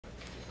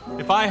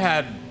If I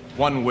had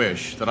one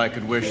wish that I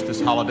could wish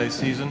this holiday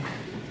season,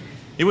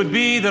 it would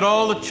be that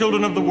all the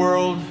children of the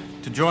world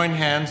to join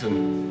hands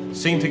and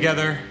sing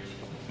together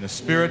in a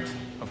spirit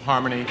of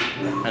harmony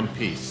and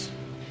peace.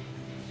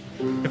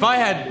 If I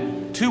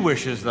had two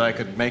wishes that I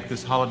could make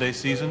this holiday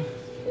season,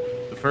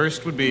 the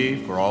first would be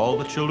for all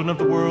the children of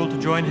the world to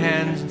join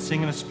hands and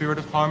sing in a spirit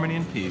of harmony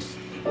and peace.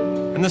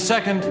 And the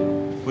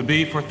second would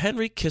be for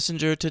Henry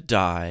Kissinger to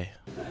die.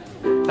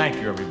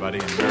 Thank you, everybody,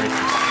 and Merry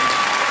Christmas.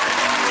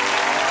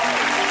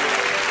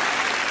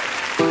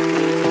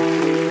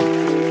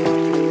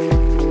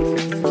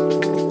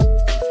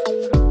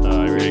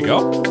 You ready to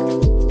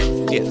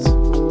go? Yes.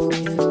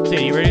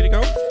 Hey, you ready to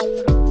go?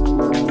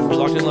 You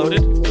locked and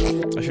loaded?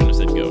 I shouldn't have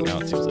said go. Now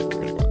it seems like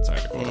we're going to go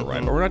outside or go on a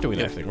ride. But we're not doing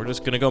anything. We're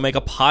just going to go make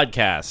a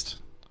podcast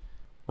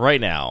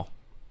right now.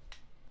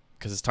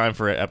 Because it's time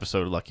for an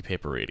episode of Lucky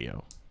Paper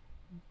Radio.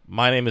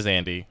 My name is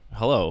Andy.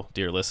 Hello,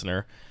 dear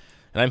listener.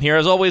 And I'm here,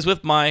 as always,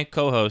 with my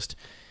co-host,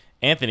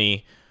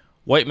 Anthony.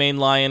 Whitemane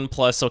Lion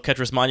plus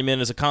Oketra's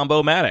Monument is a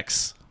combo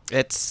Maddox.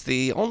 It's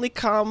the only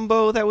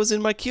combo that was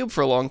in my cube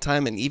for a long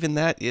time, and even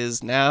that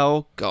is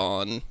now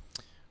gone.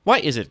 Why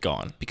is it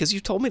gone? Because you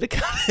told me to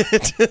cut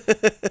it.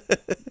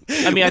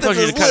 I mean, I told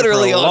you to cut it for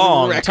a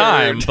long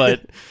time,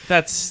 but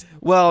that's...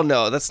 Well,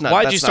 no, that's not.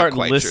 Why'd you start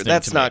listening true.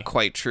 That's to not me?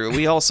 quite true.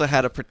 We also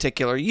had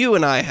you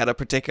and I had a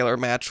particular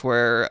match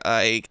where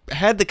I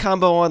had the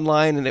combo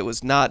online, and it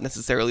was not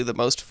necessarily the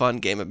most fun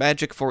game of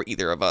Magic for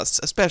either of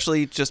us,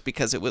 especially just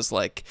because it was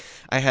like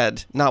I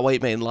had not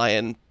Whitemane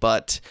Lion,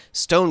 but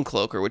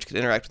Stonecloaker, which could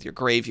interact with your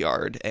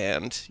graveyard,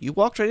 and you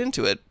walked right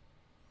into it,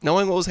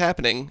 knowing what was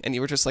happening, and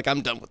you were just like,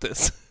 I'm done with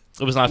this.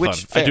 It was not fun.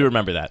 Fair. I do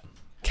remember that.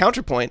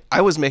 Counterpoint,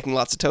 I was making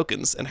lots of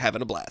tokens and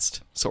having a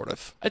blast, sort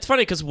of. It's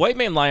funny because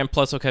Whitemane Lion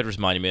plus Oketra's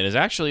Monument is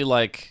actually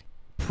like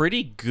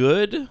pretty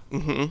good.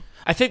 Mm-hmm.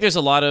 I think there's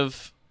a lot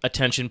of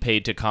attention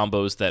paid to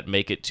combos that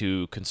make it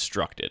to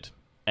constructed,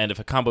 and if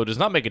a combo does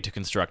not make it to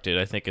constructed,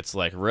 I think it's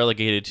like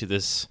relegated to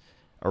this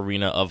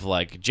arena of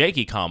like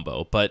janky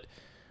combo. But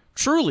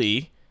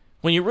truly,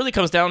 when it really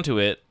comes down to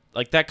it,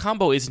 like that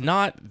combo is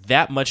not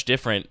that much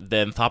different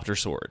than Thopter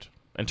Sword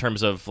in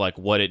terms of like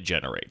what it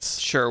generates.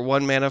 Sure,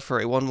 1 mana for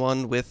a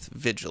 1/1 with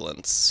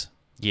Vigilance.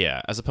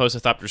 Yeah, as opposed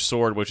to Thopter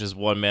Sword, which is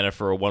 1 mana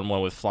for a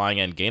 1/1 with flying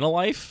and gain a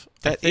life.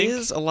 That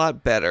is a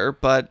lot better,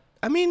 but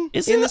I mean,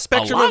 Is in it the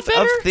spectrum a lot of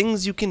better?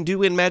 things you can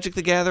do in Magic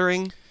the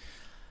Gathering.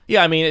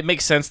 Yeah, I mean, it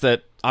makes sense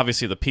that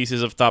obviously the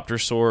pieces of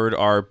Thopter Sword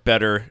are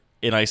better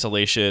in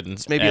isolation.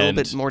 It's maybe a little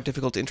bit more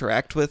difficult to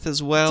interact with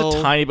as well. It's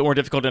a tiny bit more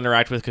difficult to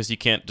interact with because you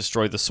can't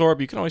destroy the sword,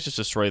 but you can always just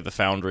destroy the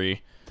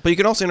Foundry. But you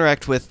can also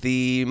interact with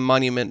the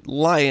Monument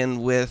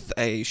Lion with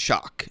a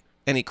shock.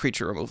 Any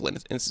creature removal in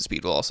instant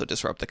speed will also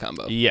disrupt the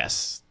combo.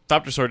 Yes.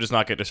 Thopter Sword does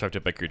not get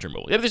disrupted by creature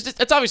removal. Yeah,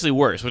 it's obviously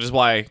worse, which is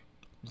why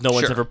no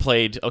one's Sure. ever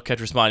played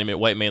Oketra's Monument,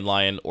 Whitemane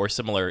Lion, or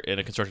similar in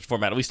a constructed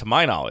format, at least to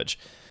my knowledge.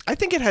 I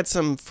think it had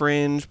some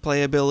fringe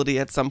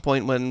playability at some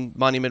point when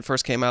Monument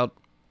first came out.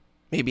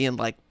 Maybe in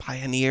like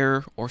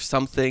Pioneer or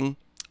something.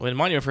 When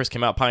Monument first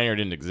came out, Pioneer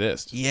didn't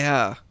exist.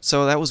 Yeah,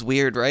 so that was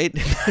weird, right?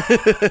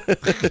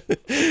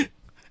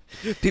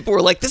 People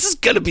were like, this is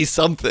gonna be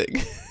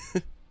something.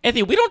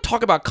 Anthony, we don't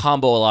talk about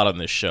combo a lot on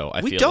this show,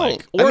 I We feel don't.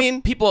 like. Or I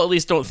mean, people at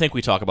least don't think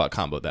we talk about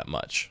combo that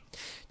much.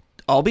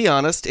 I'll be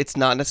honest, it's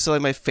not necessarily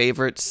my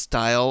favorite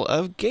style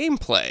of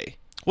gameplay.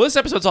 Well, this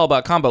episode's all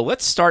about combo.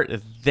 Let's start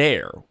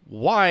there.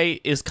 Why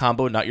is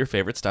combo not your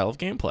favorite style of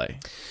gameplay?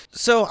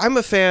 So I'm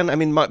a fan. I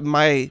mean,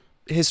 my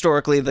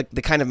historically, the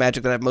kind of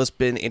Magic that I've most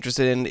been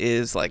interested in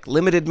is like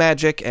limited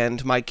Magic,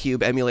 and my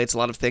cube emulates a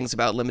lot of things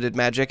about limited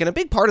Magic. And a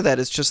big part of that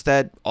is just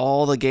that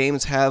all the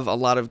games have a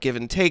lot of give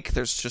and take.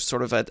 There's just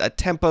sort of a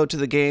tempo to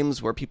the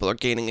games where people are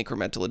gaining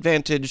incremental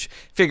advantage.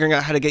 Figuring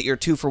out how to get your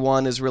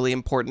 2-for-1 is really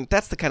important.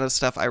 That's the kind of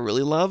stuff I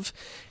really love.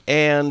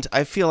 And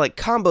I feel like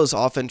combos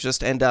often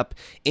just end up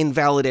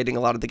invalidating a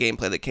lot of the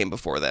gameplay that came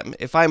before them.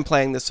 If I'm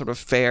playing this sort of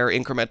fair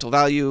incremental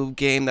value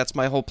game, that's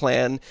my whole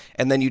plan,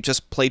 and then you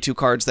just play 2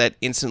 cards that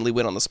instantly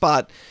win on the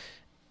spot,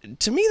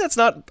 to me that's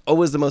not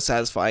always the most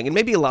satisfying. And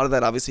maybe a lot of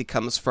that obviously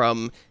comes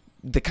from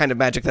the kind of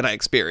Magic that I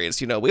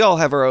experience. You know, we all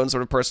have our own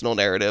sort of personal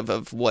narrative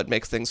of what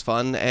makes things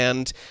fun,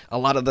 and a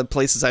lot of the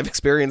places I've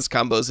experienced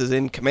combos is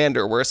in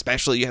Commander, where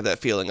especially you have that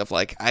feeling of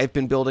like, I've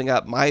been building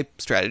up my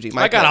strategy.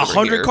 I got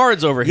 100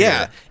 cards over here.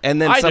 Yeah,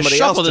 and then I somebody just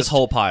shuffle else this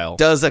whole pile.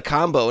 does a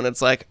combo, and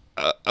it's like,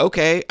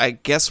 okay, I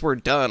guess we're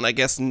done. I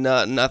guess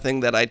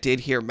nothing that I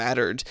did here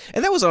mattered.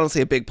 And that was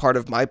honestly a big part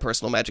of my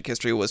personal Magic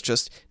history, was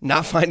just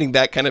not finding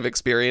that kind of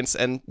experience.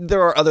 And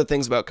there are other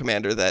things about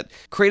Commander that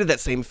created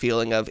that same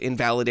feeling of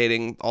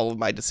invalidating all of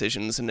my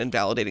decisions and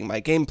invalidating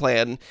my game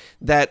plan,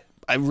 that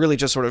I really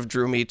just sort of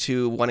drew me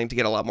to wanting to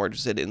get a lot more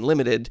interested in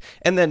Limited,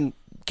 and then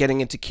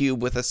getting into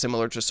Cube with a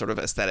similar just sort of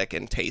aesthetic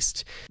and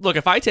taste. Look,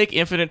 if I take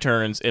infinite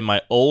turns in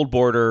my old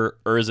border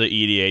Urza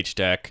EDH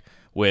deck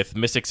with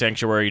Mystic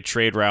Sanctuary,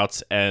 Trade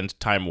Routes, and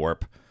Time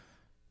Warp,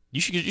 You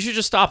should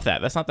just stop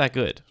that. That's not that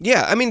good.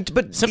 Yeah, I mean,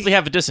 but simply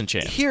have a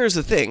disenchant. Here's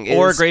the thing.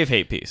 Or a grave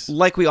hate piece.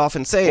 Like we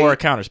often say. Or a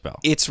counterspell.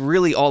 It's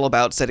really all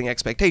about setting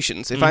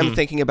expectations. If I'm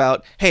thinking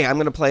about, hey, I'm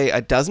going to play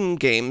a dozen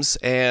games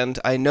and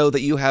I know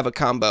that you have a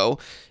combo,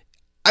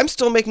 I'm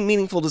still making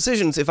meaningful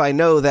decisions if I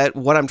know that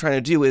what I'm trying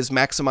to do is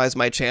maximize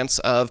my chance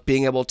of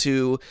being able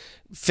to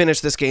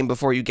finish this game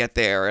before you get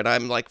there, and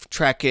I'm like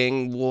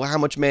tracking how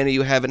much mana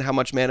you have and how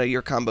much mana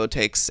your combo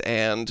takes,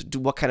 and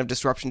what kind of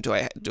disruption do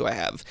I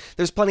have.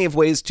 There's plenty of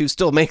ways to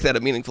still make that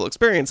a meaningful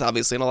experience,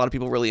 obviously, and a lot of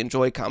people really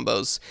enjoy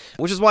combos,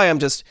 which is why I'm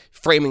just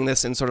framing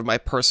this in sort of my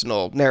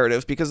personal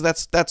narrative, because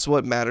that's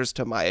what matters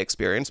to my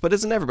experience, but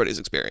isn't everybody's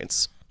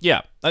experience.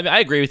 Yeah, I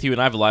agree with you, and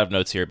I have a lot of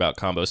notes here about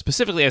combos,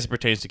 specifically as it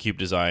pertains to cube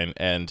design,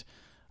 and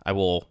I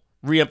will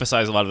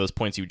re-emphasize a lot of those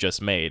points you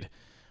just made.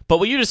 But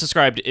what you just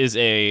described is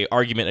a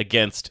argument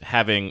against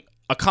having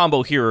a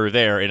combo here or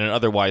there in an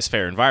otherwise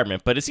fair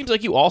environment, but it seems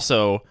like you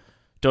also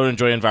don't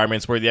enjoy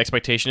environments where the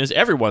expectation is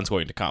everyone's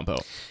going to combo.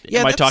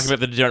 Am I talking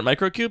about the degenerate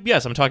microcube?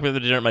 Yes, I'm talking about the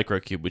degenerate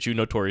microcube, which you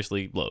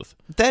notoriously loathe.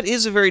 That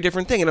is a very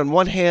different thing, and on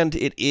one hand,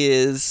 it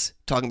is,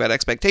 talking about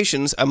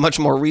expectations, a much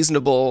more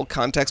reasonable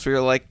context where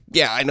you're like,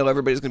 yeah, I know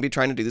everybody's going to be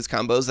trying to do these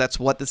combos, that's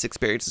what this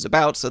experience is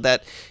about, so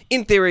that,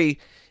 in theory,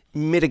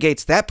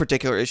 mitigates that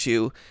particular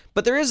issue.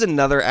 But there is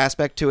another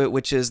aspect to it,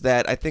 which is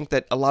that I think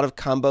that a lot of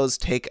combos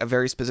take a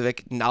very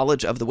specific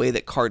knowledge of the way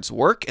that cards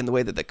work and the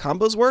way that the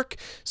combos work.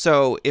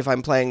 So if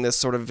I'm playing this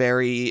sort of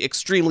very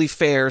extremely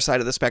fair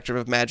side of the spectrum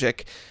of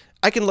Magic,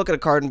 I can look at a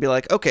card and be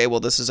like, okay,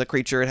 well, this is a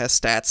creature. It has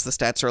stats. The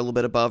stats are a little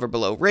bit above or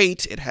below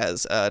rate. It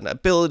has an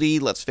ability.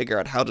 Let's figure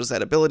out how does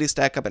that ability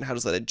stack up and how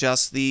does that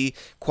adjust the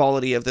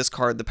quality of this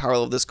card, the power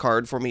of this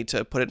card for me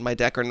to put it in my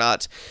deck or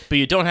not. But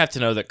you don't have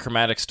to know that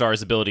Chromatic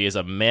Star's ability is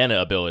a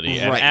mana ability,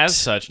 and as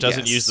such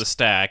doesn't use the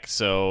stack,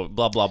 so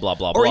blah, blah, blah,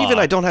 blah, or blah. Or even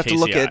I don't have KCI. to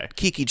look at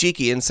Kiki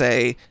Jiki and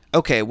say,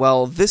 okay,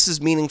 well, this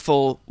is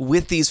meaningful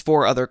with these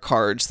 4 other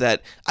cards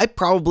that I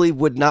probably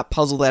would not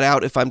puzzle that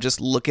out if I'm just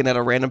looking at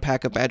a random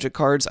pack of Magic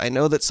cards. I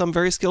know that some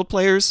very skilled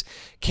players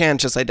can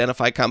just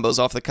identify combos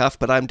off the cuff,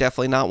 but I'm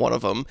definitely not one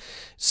of them.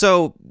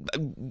 So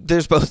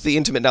there's both the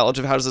intimate knowledge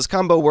of how does this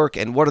combo work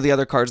and what are the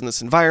other cards in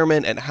this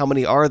environment and how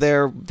many are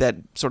there that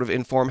sort of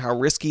inform how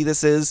risky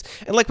this is.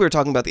 And like we were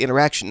talking about the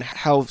interaction,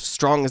 how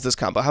strong is this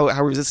combo?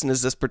 How resistant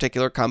is this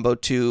particular combo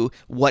to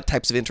what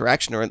types of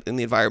interaction are in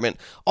the environment?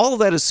 All of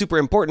that is super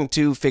important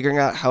to figuring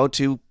out how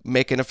to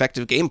make an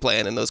effective game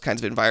plan in those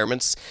kinds of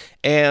environments.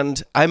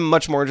 And I'm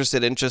much more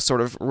interested in just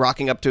sort of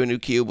rocking up to a new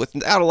cube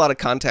without a lot of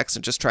context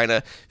and just trying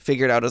to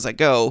figure it out as I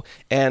go.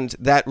 And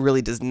that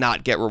really does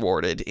not get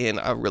rewarded in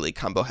a really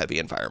combo heavy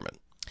environment.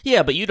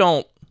 Yeah, but you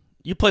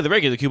play the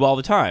regular cube all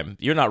the time.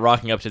 You're not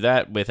rocking up to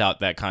that without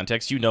that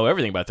context. You know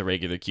everything about the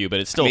regular cube, but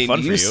it's still fun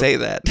for you. You say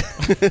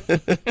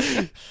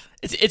that.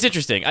 It's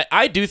interesting.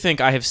 I do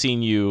think I have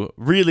seen you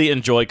really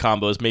enjoy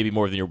combos maybe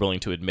more than you're willing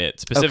to admit.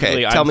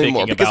 Specifically, okay, tell I'm me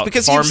thinking more. about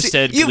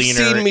Farmstead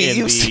Gleaner.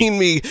 You've seen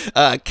me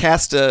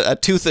cast a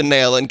Tooth and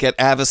Nail and get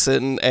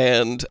Avacyn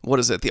and, what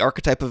is it, the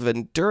archetype of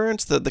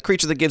Endurance? The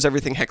creature that gives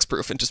everything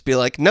hexproof, and just be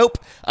like, nope,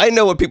 I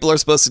know what people are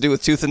supposed to do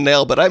with Tooth and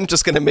Nail, but I'm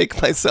just going to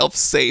make myself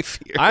safe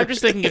here. I'm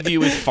just thinking of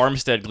you with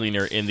Farmstead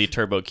Gleaner in the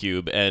Turbo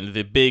Cube and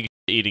the big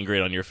eating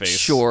grin on your face.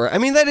 Sure. I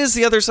mean, that is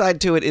the other side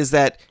to it, is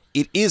that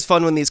it is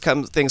fun when these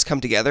things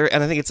come together,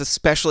 and I think it's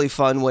especially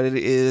fun when it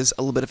is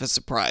a little bit of a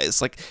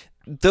surprise. Like,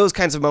 those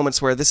kinds of moments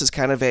where this is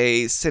kind of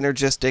a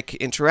synergistic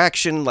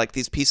interaction, like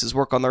these pieces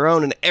work on their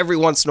own, and every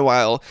once in a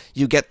while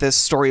you get this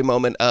story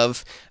moment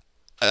of,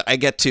 I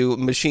get to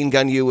machine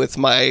gun you with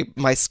my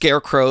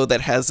Scarecrow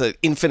that has an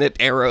infinite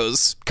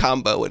arrows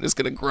combo and is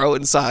going to grow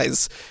in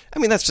size. I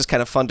mean, that's just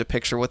kind of fun to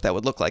picture what that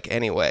would look like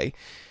anyway.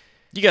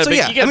 You got a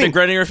big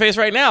grin on your face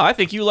right now. I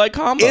think you like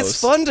combos.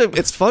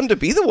 It's fun to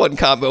be the one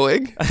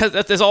comboing.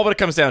 That's all what it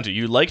comes down to.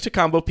 You like to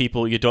combo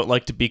people. You don't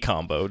like to be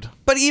comboed.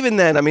 But even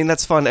then, I mean,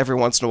 that's fun every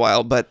once in a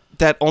while. But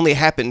that only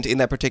happened in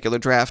that particular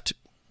draft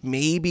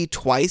maybe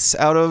twice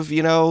out of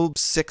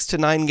 6 to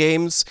 9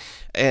 games,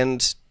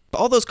 and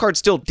all those cards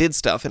still did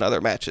stuff in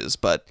other matches.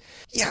 But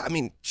yeah, I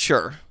mean,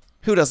 sure,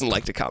 who doesn't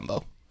like to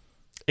combo?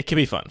 It can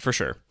be fun for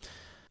sure.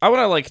 I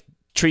want to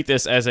treat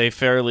this as a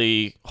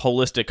fairly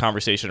holistic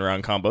conversation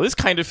around combo. This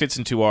kind of fits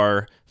into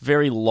our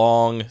very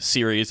long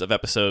series of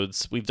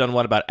episodes. We've done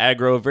one about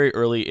aggro very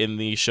early in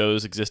the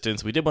show's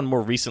existence. We did one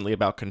more recently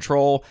about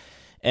control,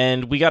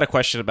 and we got a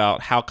question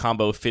about how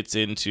combo fits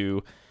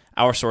into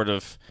our sort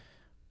of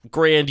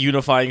grand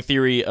unifying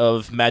theory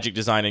of Magic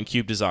design and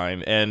cube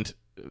design. And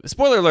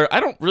spoiler alert, I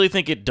don't really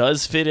think it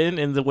does fit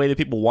in the way that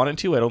people want it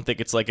to. I don't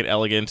think it's like an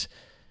elegant,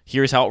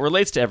 here's how it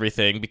relates to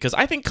everything, because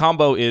I think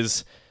combo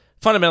is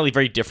fundamentally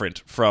very different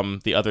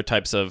from the other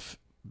types of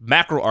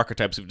macro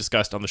archetypes we've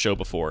discussed on the show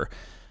before.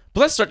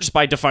 But let's start just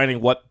by defining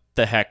what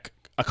the heck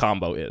a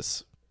combo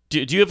is.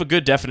 Do you have a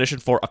good definition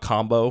for a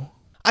combo?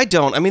 I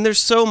don't. I mean, there's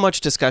so much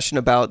discussion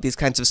about these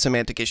kinds of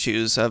semantic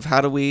issues of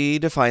how do we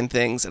define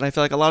things, and I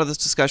feel like a lot of this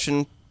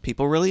discussion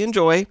people really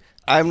enjoy.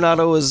 I'm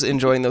not always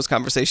enjoying those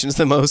conversations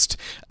the most.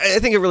 I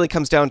think it really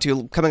comes down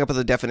to coming up with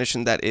a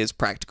definition that is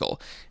practical.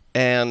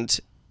 And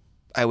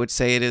I would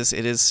say it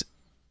is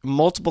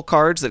multiple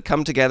cards that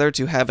come together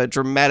to have a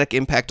dramatic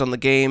impact on the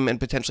game and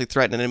potentially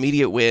threaten an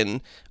immediate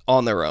win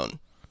on their own.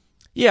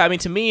 Yeah, I mean,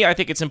 to me, I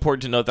think it's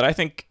important to note that I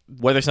think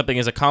whether something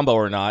is a combo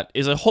or not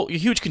is a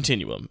huge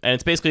continuum. And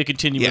it's basically a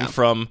continuum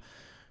from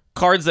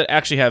cards that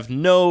actually have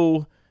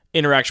no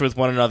interaction with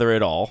one another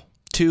at all.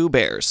 Two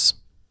bears,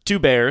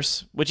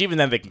 which even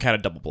then they can kind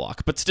of double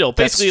block. But still,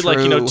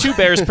 basically, two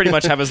bears pretty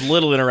much have as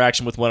little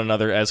interaction with one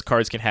another as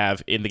cards can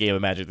have in the game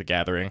of Magic the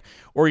Gathering.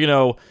 Or,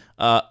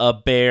 a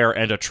bear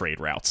and a trade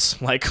routes.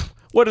 Like,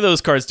 what do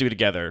those cards do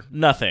together?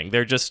 Nothing.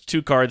 They're just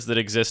two cards that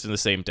exist in the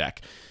same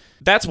deck.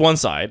 That's one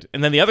side.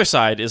 And then the other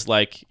side is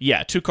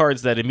two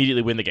cards that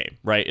immediately win the game,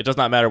 right? It does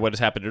not matter what has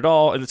happened at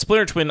all. And the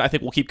Splinter Twin, I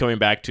think we'll keep coming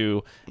back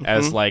to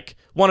as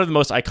one of the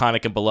most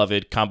iconic and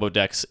beloved combo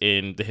decks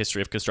in the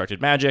history of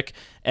constructed Magic,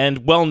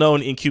 and well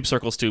known in cube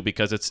circles too,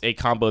 because it's a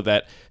combo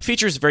that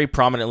features very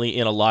prominently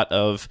in a lot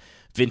of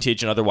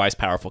vintage and otherwise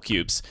powerful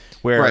cubes.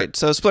 Right,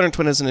 so Splinter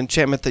Twin is an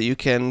enchantment that you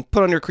can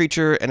put on your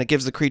creature, and it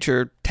gives the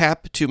creature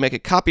tap to make a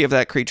copy of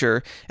that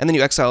creature, and then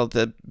you exile at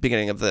the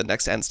beginning of the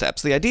next end step.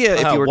 So the idea,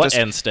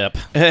 end step?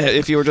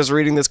 If you were just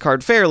reading this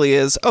card fairly,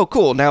 is, oh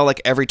cool, now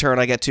every turn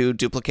I get to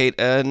duplicate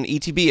an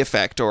ETB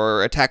effect,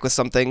 or attack with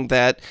something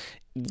that...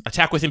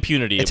 Attack with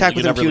impunity.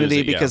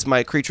 Because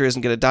my creature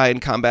isn't going to die in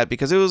combat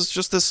because it was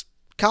just this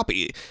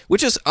copy,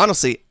 which is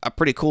honestly a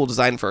pretty cool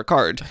design for a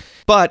card.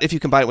 But if you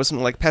combine it with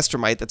something like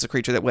Pestermite, that's a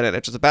creature that when it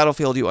enters the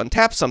battlefield, you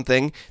untap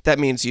something, that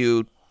means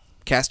you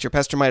cast your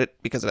Pestermite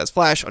because it has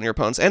flash on your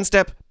opponent's end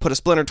step, put a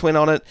Splinter Twin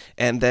on it,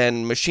 and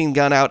then machine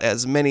gun out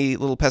as many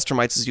little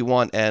Pestermites as you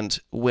want and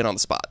win on the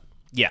spot.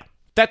 Yeah.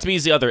 That to me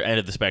is the other end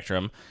of the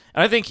spectrum.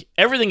 And I think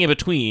everything in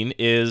between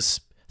is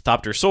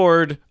Thopter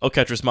Sword,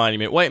 Oketra's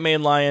Monument,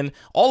 Whitemane Lion,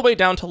 all the way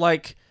down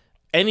to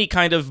any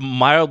kind of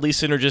mildly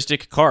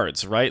synergistic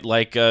cards, right?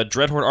 Like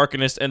Dreadhorde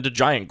Arcanist and a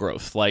Giant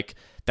Growth.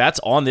 That's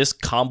on this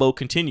combo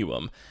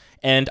continuum.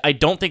 And I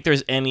don't think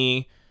there's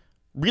any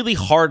really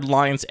hard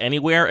lines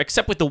anywhere,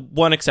 except with the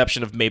one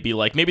exception of maybe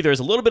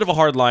there's a little bit of a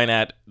hard line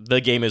at the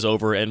game is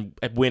over and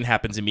win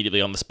happens immediately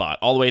on the spot,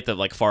 all the way at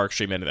the far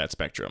extreme end of that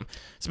spectrum.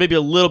 So maybe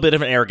a little bit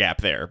of an air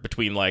gap there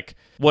between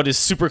what is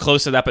super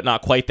close to that but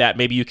not quite that.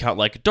 Maybe you count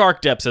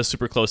Dark Depths as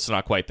super close to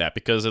not quite that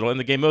because it'll end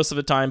the game most of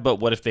the time, but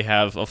what if they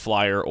have a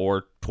flyer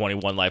or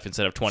 21 life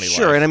instead of 20 life?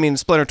 Sure, and I mean,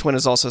 Splinter Twin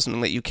is also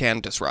something that you can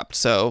disrupt,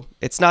 so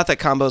it's not that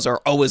combos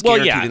are always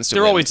guaranteed instant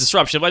they're wins. Always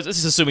disruption, but this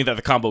is assuming that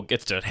the combo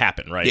gets to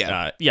happen, right?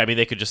 Yeah. I mean,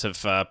 they could just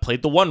have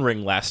played the One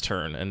Ring last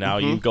turn, and now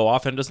you go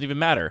off and it doesn't even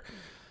matter.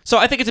 So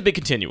I think it's a big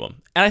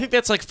continuum, and I think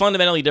that's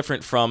fundamentally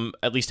different from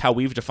at least how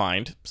we've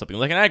defined something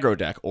like an aggro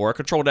deck, or a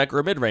control deck, or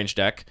a mid-range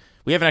deck.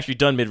 We haven't actually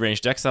done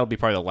mid-range decks. That'll be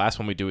probably the last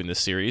one we do in this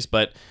series,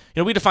 but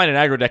we defined an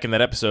aggro deck in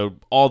that episode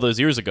all those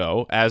years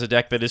ago as a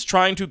deck that is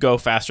trying to go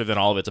faster than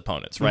all of its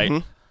opponents,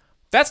 right?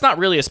 That's not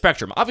really a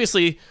spectrum.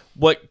 Obviously,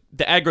 what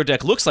the aggro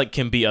deck looks like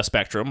can be a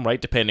spectrum,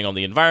 right, depending on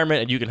the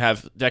environment, and you can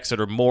have decks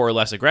that are more or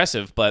less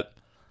aggressive, but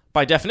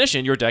by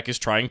definition, your deck is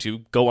trying to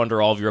go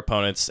under all of your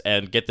opponents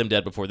and get them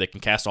dead before they can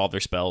cast all of their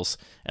spells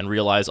and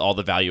realize all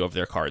the value of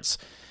their cards.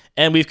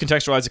 And we've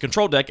contextualized a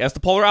control deck as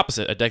the polar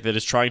opposite, a deck that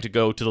is trying to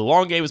go to the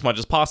long game as much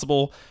as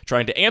possible,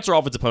 trying to answer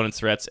all of its opponent's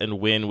threats and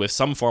win with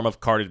some form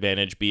of card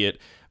advantage, be it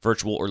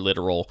virtual or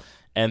literal.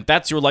 And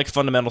that's your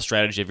fundamental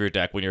strategy of your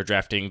deck when you're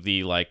drafting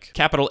the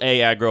capital A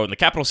aggro and the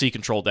capital C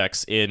control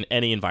decks in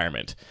any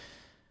environment.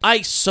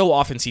 I so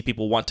often see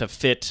people want to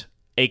fit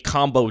a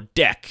combo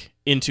deck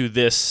into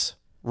this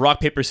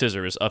rock, paper,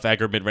 scissors of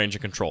aggro, mid-range,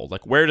 and control.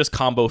 Where does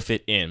combo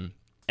fit in?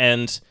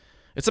 And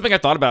it's something I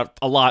thought about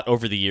a lot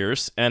over the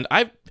years, and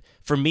I've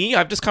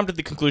just come to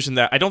the conclusion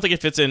that I don't think it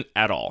fits in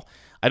at all.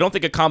 I don't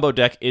think a combo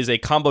deck is a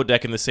combo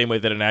deck in the same way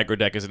that an aggro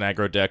deck is an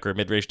aggro deck or a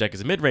mid-range deck is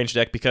a mid-range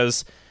deck,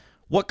 because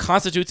what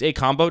constitutes a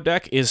combo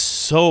deck is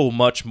so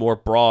much more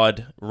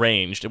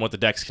broad-ranged in what the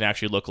decks can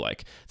actually look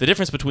like. The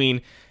difference between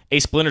a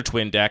Splinter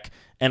Twin deck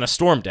and a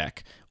Storm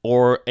deck,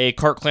 or a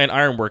Cart Clan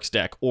Ironworks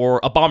deck, or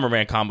a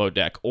Bomberman combo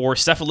deck, or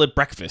Cephalid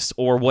Breakfast,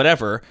 or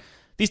whatever,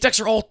 these decks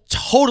are all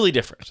totally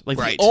different.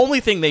 The only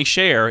thing they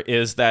share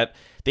is that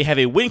they have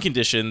a win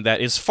condition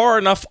that is far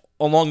enough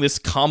along this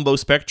combo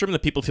spectrum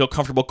that people feel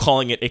comfortable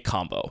calling it a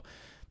combo.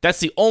 That's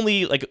the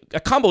only, a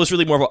combo is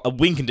really more of a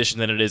win condition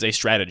than it is a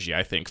strategy,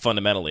 I think,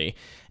 fundamentally.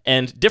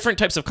 And different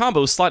types of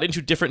combos slot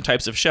into different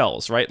types of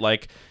shells, right?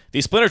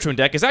 The Splinter Twin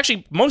deck is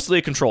actually mostly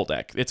a control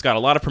deck. It's got a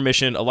lot of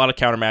permission, a lot of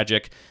counter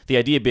magic. The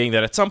idea being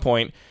that at some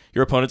point,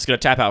 your opponent's going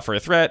to tap out for a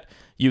threat.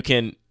 You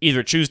can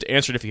either choose to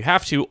answer it if you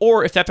have to,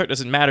 or if that threat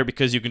doesn't matter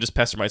because you can just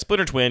Pestermite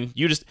Splinter Twin,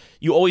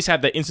 you always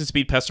have that instant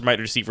speed Pestermite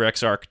or Deceiver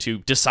Exarch to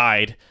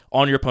decide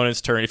on your opponent's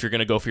turn if you're going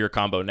to go for your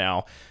combo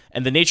now.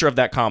 And the nature of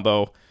that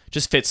combo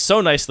just fits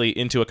so nicely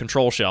into a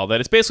control shell that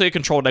it's basically a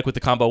control deck with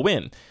the combo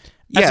win.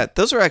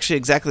 Those are actually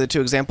exactly the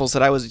two examples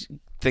that I was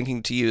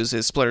thinking to use,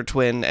 is Splinter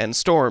Twin and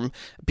Storm,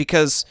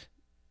 because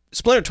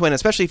Splinter Twin,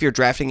 especially if you're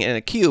drafting in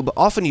a cube,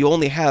 often you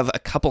only have a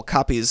couple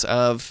copies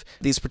of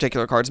these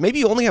particular cards. Maybe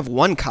you only have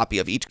one copy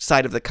of each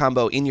side of the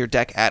combo in your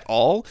deck at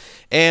all,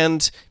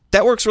 and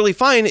that works really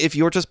fine if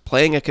you're just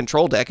playing a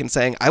control deck and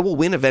saying, I will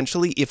win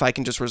eventually if I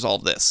can just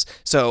resolve this.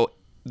 So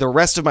the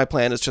rest of my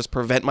plan is just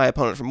prevent my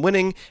opponent from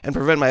winning and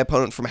prevent my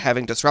opponent from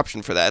having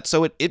disruption for that.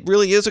 So it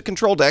really is a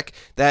control deck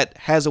that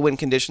has a win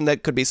condition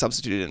that could be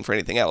substituted in for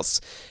anything else.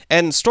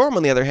 And Storm,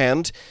 on the other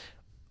hand,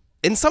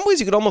 in some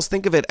ways you could almost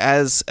think of it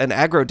as an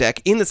aggro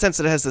deck in the sense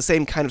that it has the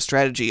same kind of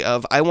strategy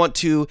of I want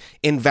to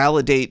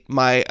invalidate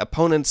my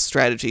opponent's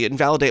strategy,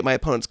 invalidate my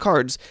opponent's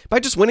cards by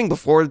just winning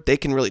before they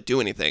can really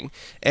do anything.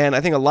 And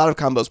I think a lot of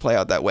combos play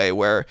out that way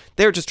where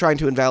they're just trying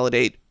to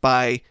invalidate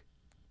by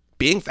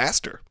being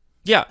faster.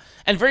 Yeah,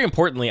 and very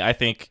importantly, I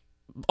think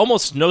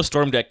almost no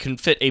Storm deck can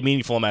fit a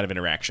meaningful amount of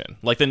interaction.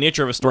 Like, the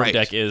nature of a Storm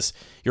deck is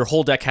your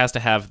whole deck has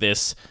to have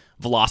this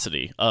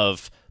velocity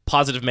of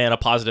positive mana,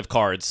 positive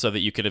cards, so that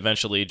you can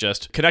eventually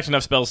just connect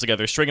enough spells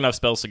together, string enough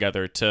spells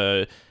together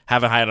to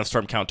have a high enough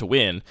Storm count to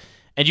win.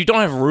 And you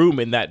don't have room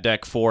in that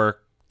deck for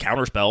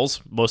counter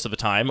spells most of the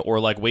time, or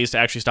like ways to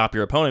actually stop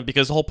your opponent,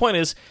 because the whole point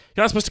is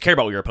you're not supposed to care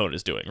about what your opponent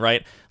is doing,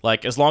 right?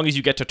 Like, as long as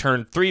you get to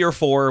turn 3 or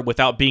 4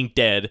 without being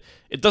dead,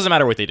 it doesn't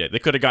matter what they did. They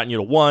could have gotten you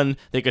to 1,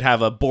 they could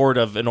have a board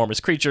of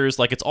enormous creatures,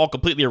 like, it's all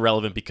completely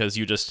irrelevant because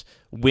you just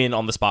win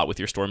on the spot with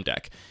your Storm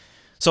deck.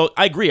 So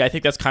I agree. I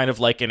think that's kind of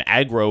like an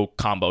aggro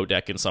combo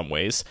deck in some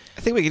ways.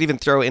 I think we could even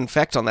throw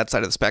Infect on that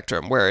side of the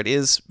spectrum, where it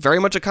is very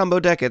much a combo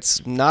deck.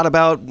 It's not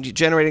about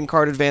generating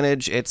card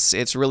advantage.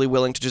 It's really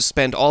willing to just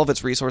spend all of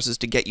its resources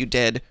to get you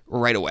dead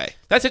right away.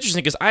 That's interesting,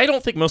 because I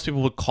don't think most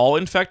people would call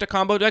Infect a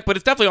combo deck, but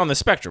it's definitely on the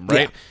spectrum,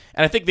 right? Yeah.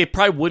 And I think they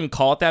probably wouldn't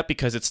call it that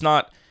because it's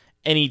not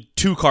any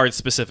 2 cards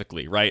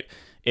specifically, right?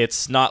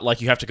 It's not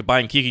like you have to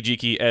combine Kiki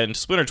Jiki and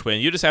Splinter Twin.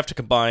 You just have to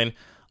combine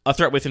a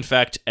threat with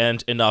Infect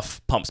and enough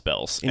pump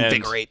spells.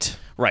 Invigorate.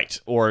 Right,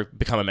 or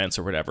Become Immense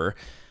or whatever.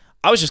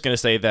 I was just going to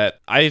say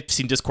that I've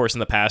seen discourse in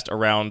the past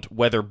around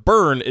whether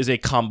Burn is a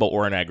combo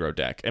or an aggro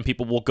deck, and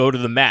people will go to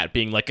the mat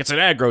being like, it's an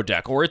aggro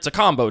deck or it's a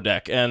combo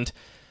deck, and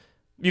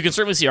you can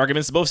certainly see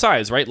arguments to both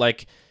sides, right?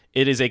 Like,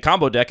 it is a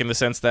combo deck in the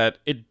sense that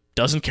it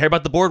doesn't care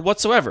about the board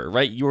whatsoever,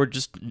 right? You're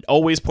just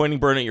always pointing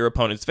Burn at your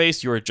opponent's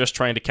face. You're just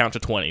trying to count to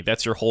 20.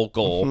 That's your whole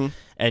goal,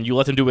 and you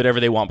let them do whatever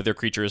they want with their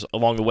creatures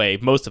along the way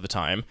most of the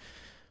time.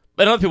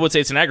 But other people would say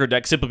it's an aggro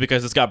deck simply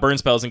because it's got burn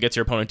spells and gets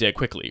your opponent dead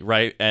quickly,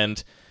 right?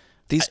 And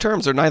these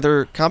terms are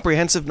neither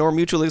comprehensive nor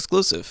mutually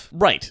exclusive.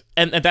 Right.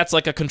 And that's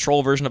like a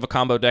control version of a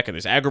combo deck, and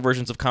there's aggro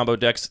versions of combo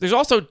decks. There's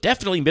also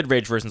definitely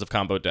mid-range versions of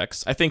combo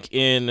decks. I think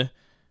in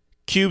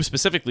Cube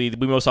specifically,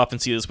 we most often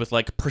see this with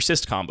like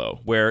Persist combo,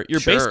 where you're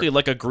basically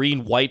like a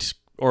green-white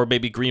or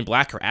maybe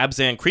green-black or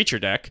Abzan creature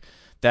deck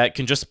that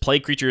can just play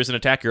creatures and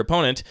attack your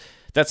opponent,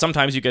 that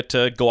sometimes you get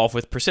to go off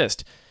with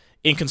Persist.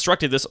 In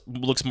Constructed, this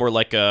looks more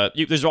like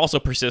there's also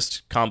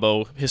Persist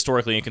combo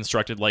historically in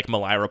Constructed, like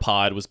Malira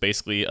Pod was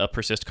basically a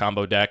Persist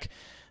combo deck.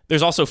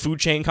 There's also Food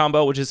Chain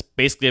combo, which is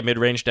basically a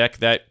mid-range deck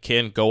that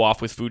can go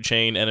off with Food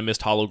Chain and a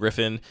Mist Hollow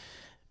Griffin.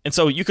 And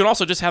so you can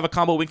also just have a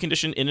combo win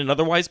condition in an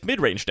otherwise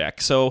mid-range deck.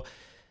 So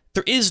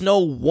there is no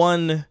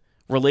one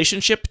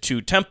relationship to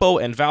tempo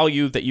and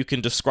value that you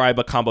can describe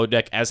a combo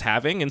deck as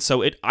having. And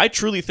so I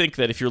truly think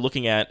that if you're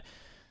looking at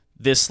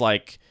this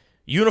like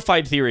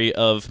unified theory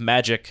of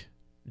Magic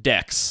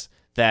decks,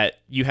 that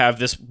you have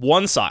this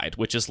one side,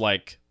 which is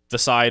like the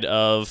side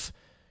of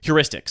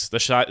heuristics,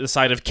 the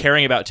side of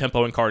caring about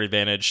tempo and card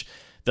advantage,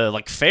 the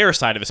like fair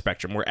side of the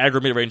spectrum where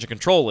aggro, mid-range, and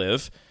control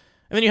live,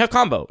 and then you have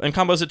combo, and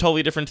combo is a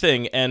totally different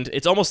thing, and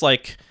it's almost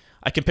like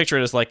I can picture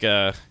it as like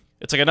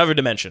it's like another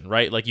dimension,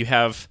 right? Like you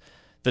have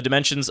the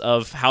dimensions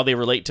of how they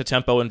relate to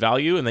tempo and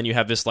value, and then you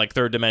have this like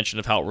third dimension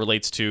of how it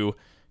relates to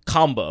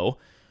combo,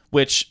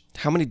 which...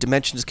 How many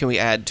dimensions can we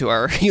add to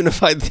our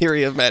unified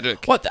theory of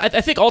Magic? Well,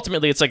 I think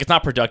ultimately it's like it's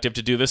not productive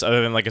to do this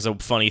other than like as a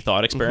funny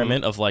thought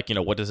experiment of like, you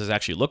know, what does this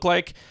actually look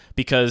like?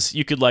 Because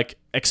you could like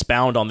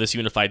expound on this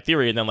unified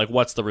theory and then like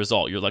what's the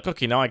result? You're like,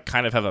 okay, now I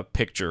kind of have a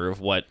picture of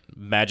what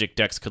Magic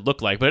decks could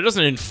look like, but it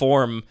doesn't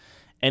inform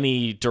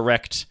any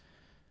direct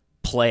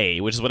play,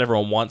 which is what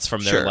everyone wants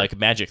from their like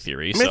Magic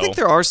theory. I mean, I think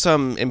there are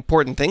some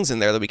important things in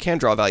there that we can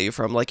draw value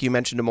from, like you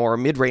mentioned, a more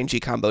mid-rangey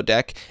combo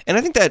deck, and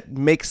I think that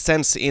makes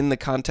sense in the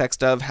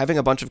context of having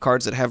a bunch of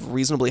cards that have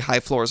reasonably high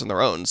floors on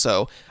their own.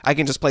 So I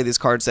can just play these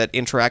cards that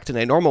interact in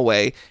a normal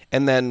way,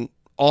 and then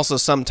also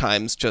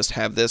sometimes just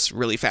have this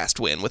really fast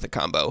win with a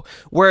combo.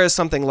 Whereas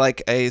something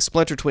like a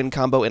Splinter Twin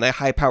combo in a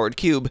high-powered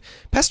cube,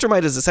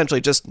 Pestermite is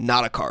essentially just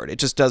not a card. It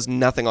just does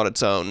nothing on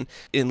its own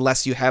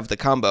unless you have the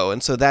combo,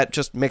 and so that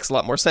just makes a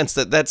lot more sense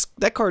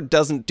that card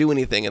doesn't do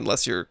anything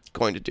unless you're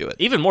going to do it.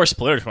 Even more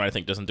Splinter Twin, I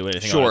think, doesn't do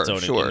anything on its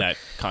own in that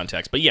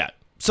context. But yeah.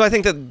 So I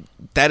think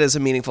that is a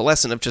meaningful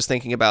lesson of just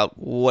thinking about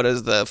what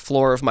is the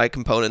floor of my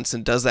components,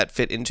 and does that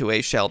fit into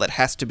a shell that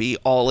has to be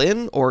all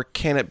in, or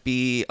can it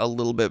be a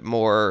little bit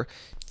more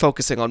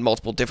focusing on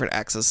multiple different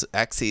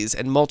axes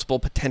and multiple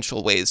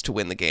potential ways to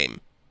win the game.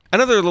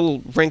 Another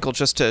little wrinkle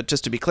just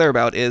to be clear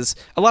about is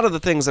a lot of the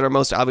things that are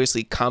most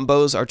obviously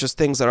combos are just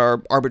things that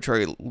are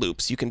arbitrary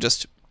loops. You can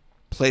just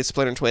play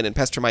Splinter Twin and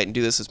Pestermite and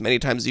do this as many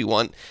times as you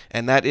want,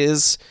 and that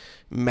is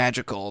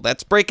magical.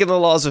 That's breaking the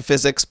laws of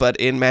physics, but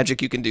in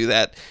Magic you can do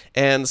that.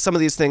 And some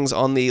of these things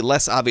on the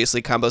less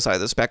obviously combo side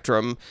of the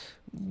spectrum,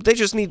 they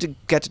just need to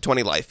get to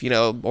 20 life,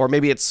 or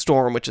maybe it's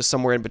Storm, which is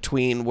somewhere in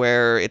between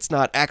where it's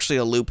not actually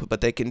a loop,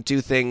 but they can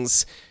do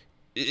things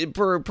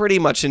pretty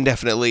much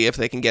indefinitely if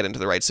they can get into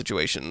the right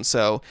situation.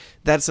 So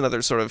that's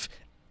another sort of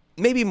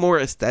maybe more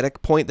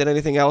aesthetic point than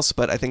anything else,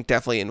 but I think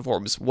definitely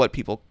informs what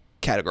people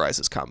categorize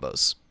as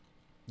combos.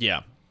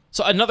 Yeah.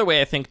 So another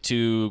way I think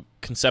to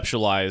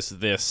conceptualize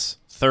this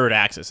third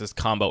axis, this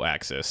combo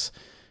axis,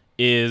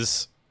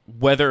 is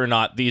whether or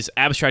not these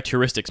abstract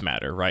heuristics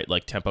matter, right?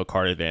 Like tempo,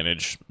 card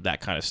advantage, that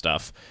kind of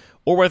stuff,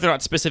 or whether or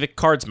not specific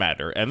cards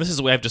matter. And this is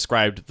the way I've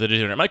described the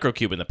Degenerate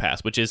Microcube in the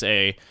past, which is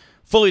a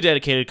fully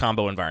dedicated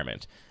combo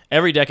environment.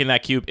 Every deck in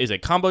that cube is a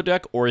combo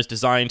deck or is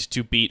designed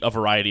to beat a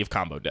variety of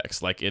combo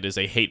decks. Like it is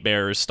a Hate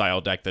Bears style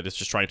deck that is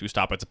just trying to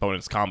stop its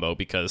opponent's combo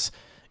because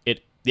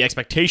the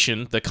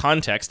expectation, the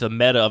context, the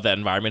meta of that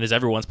environment is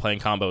everyone's playing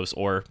combos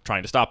or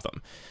trying to stop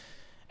them.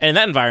 And in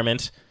that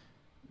environment,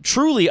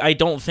 truly, I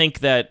don't think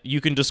that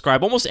you can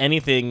describe almost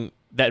anything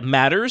that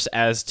matters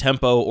as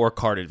tempo or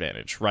card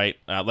advantage, right?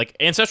 Like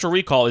Ancestral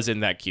Recall is in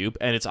that cube,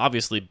 and it's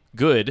obviously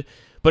good,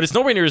 but it's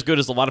nowhere near as good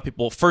as a lot of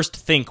people first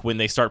think when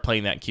they start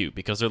playing that cube,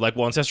 because they're like,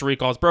 well, Ancestral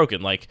Recall is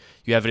broken. Like,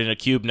 you have it in a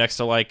cube next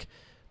to, like,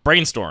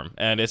 Brainstorm,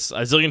 and it's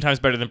a zillion times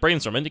better than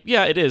Brainstorm. And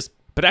yeah, it is.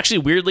 But actually,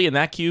 weirdly, in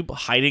that cube,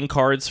 hiding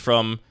cards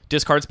from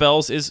discard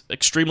spells is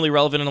extremely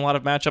relevant in a lot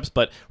of matchups,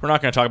 but we're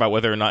not going to talk about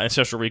whether or not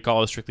Ancestral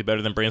Recall is strictly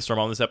better than Brainstorm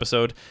on this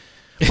episode.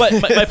 But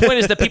my point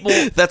is that people...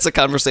 That's a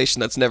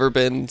conversation that's never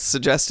been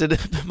suggested.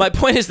 My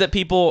point is that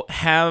people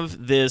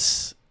have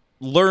this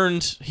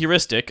learned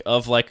heuristic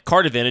of, like,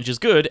 card advantage is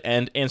good,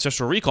 and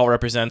Ancestral Recall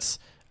represents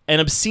an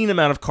obscene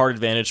amount of card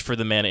advantage for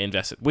the mana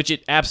invested, which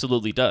it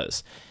absolutely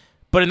does.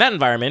 But in that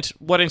environment,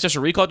 what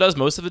Ancestral Recall does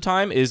most of the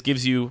time is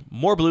gives you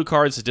more blue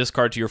cards to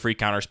discard to your free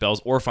counter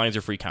spells or finds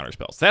your free counter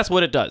spells. That's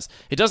what it does.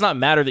 It does not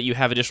matter that you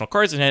have additional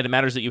cards in hand. It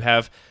matters that you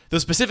have the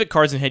specific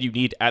cards in hand you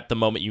need at the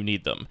moment you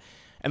need them.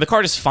 And the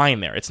card is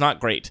fine there. It's not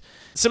great.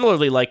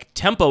 Similarly, like,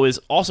 tempo is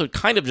also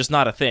kind of just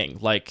not a thing.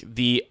 Like,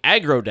 the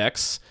aggro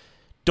decks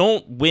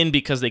don't win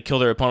because they kill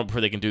their opponent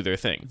before they can do their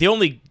thing. The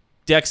only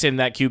decks in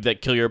that cube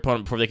that kill your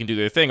opponent before they can do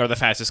their thing are the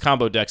fastest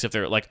combo decks if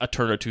they're, like, a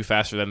turn or two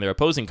faster than their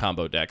opposing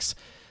combo decks.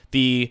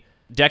 The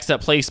decks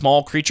that play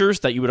small creatures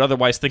that you would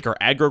otherwise think are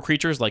aggro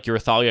creatures, like your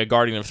Athalia,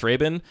 Guardian of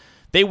Thraben,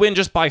 they win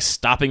just by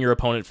stopping your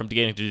opponent from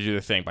getting to do their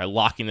thing, by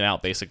locking them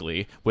out,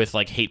 basically, with,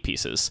 like, hate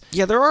pieces.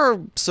 Yeah, there are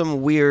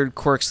some weird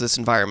quirks to this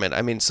environment.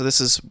 I mean, so this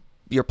is...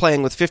 You're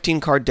playing with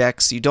 15-card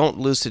decks, you don't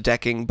lose to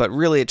decking, but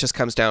really it just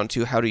comes down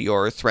to how do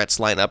your threats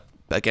line up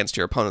against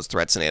your opponent's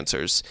threats and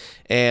answers.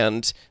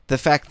 And the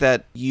fact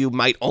that you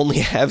might only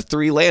have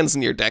 3 lands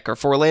in your deck or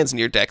 4 lands in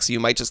your deck, so you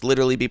might just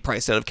literally be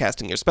priced out of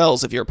casting your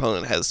spells if your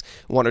opponent has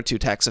 1 or 2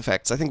 tax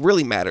effects, I think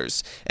really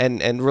matters.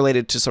 And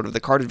related to sort of the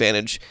card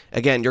advantage,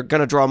 again, you're going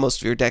to draw most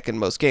of your deck in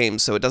most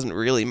games, so it doesn't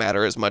really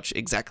matter as much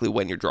exactly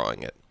when you're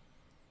drawing it.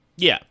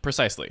 Yeah,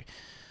 precisely.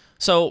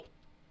 So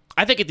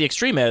I think at the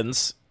extreme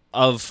ends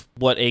of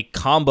what a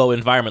combo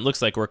environment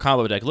looks like or a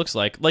combo deck looks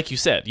like you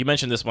said, you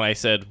mentioned this when I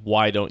said,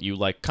 why don't you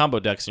like combo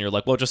decks? And you're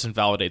like, well, it just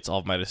invalidates all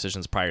of my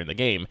decisions prior in the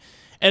game.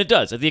 And it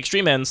does. At the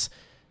extreme ends,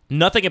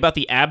 nothing about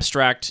the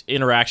abstract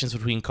interactions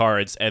between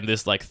cards and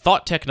this, like,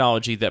 thought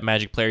technology that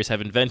Magic players have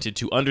invented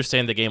to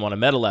understand the game on a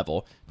meta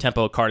level,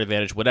 tempo, card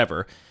advantage,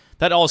 whatever,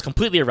 that all is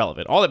completely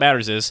irrelevant. All that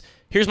matters is,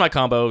 here's my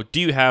combo,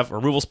 do you have a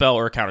removal spell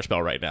or a counter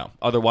spell right now?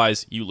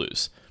 Otherwise, you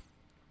lose.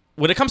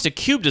 When it comes to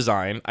cube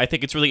design, I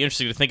think it's really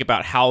interesting to think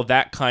about how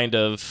that kind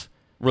of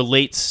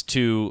relates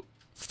to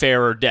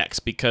fairer decks,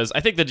 because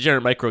I think the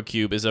Degenerate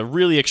Microcube is a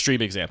really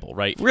extreme example,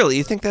 right? Really?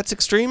 You think that's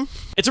extreme?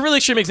 It's a really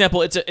extreme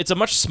example. It's a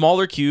much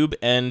smaller cube,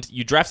 and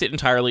you draft it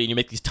entirely, and you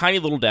make these tiny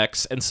little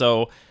decks, and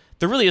so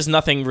there really is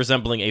nothing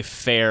resembling a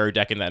fair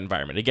deck in that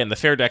environment. Again, the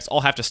fair decks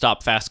all have to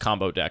stop fast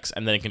combo decks,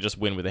 and then it can just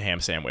win with a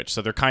ham sandwich,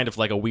 so they're kind of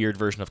like a weird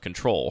version of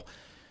Control.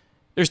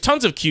 There's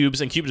tons of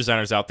cubes and cube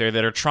designers out there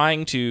that are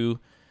trying to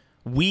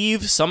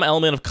weave some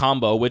element of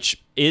combo,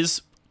 which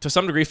is, to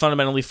some degree,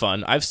 fundamentally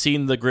fun. I've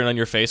seen the grin on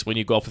your face when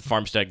you go off with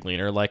Farmstead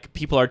Gleaner. Like,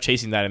 people are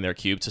chasing that in their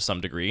cube to some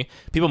degree.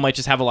 People might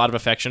just have a lot of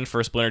affection for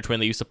a Splinter Twin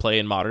they used to play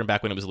in Modern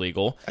back when it was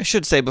legal. I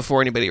should say,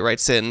 before anybody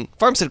writes in,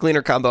 Farmstead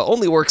Gleaner combo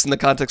only works in the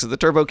context of the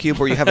Turbo Cube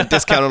where you have a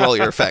discount on all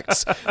your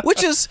effects,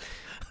 which is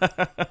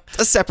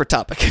a separate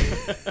topic.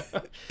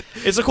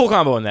 It's a cool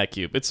combo in that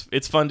cube.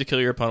 It's fun to kill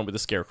your opponent with a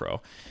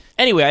Scarecrow.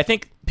 Anyway, I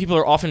think people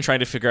are often trying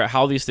to figure out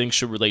how these things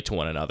should relate to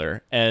one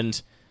another,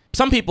 and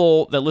some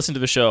people that listen to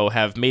the show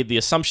have made the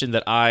assumption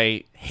that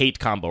I hate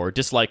combo or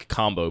dislike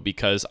combo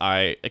because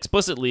I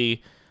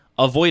explicitly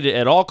avoid it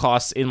at all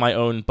costs in my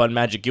own Bun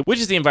Magic Cube, which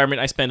is the environment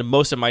I spend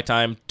most of my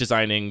time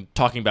designing,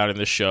 talking about in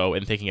this show,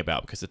 and thinking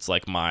about, because it's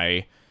like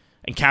my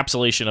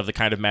encapsulation of the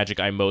kind of Magic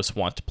I most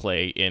want to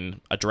play in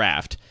a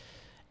draft.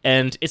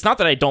 And it's not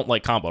that I don't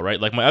like combo,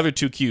 right? Like, my other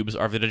 2 cubes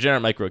are the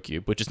Degenerate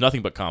Microcube, which is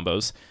nothing but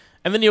combos,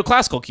 and the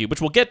Neoclassical Cube, which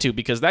we'll get to,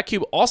 because that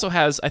cube also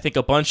has, I think,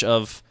 a bunch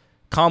of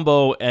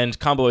combo and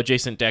combo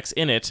adjacent decks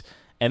in it,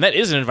 And that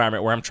is an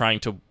environment where I'm trying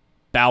to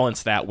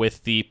balance that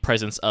with the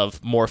presence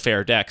of more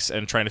fair decks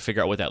and trying to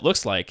figure out what that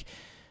looks like.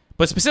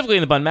 But specifically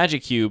in the Bun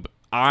Magic Cube,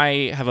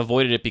 I have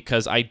avoided it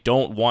because I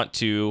don't want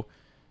to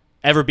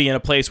ever be in a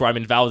place where I'm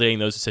invalidating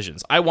those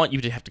decisions. I want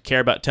you to have to care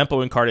about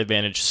tempo and card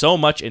advantage so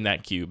much in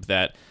that cube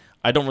that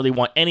I don't really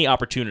want any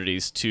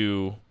opportunities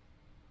to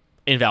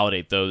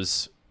invalidate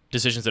those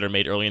decisions that are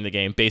made early in the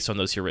game based on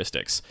those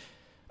heuristics.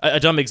 A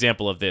dumb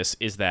example of this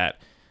is that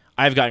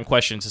I've gotten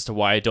questions as to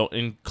why I don't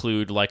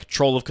include like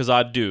Troll of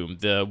Khazad Doom,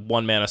 the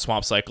 1-mana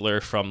swamp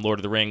cycler from Lord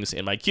of the Rings,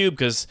 in my cube,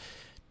 because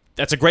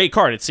that's a great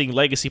card. It's seeing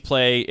legacy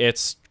play.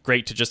 It's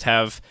great to just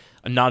have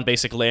a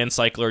non-basic land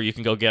cycler. You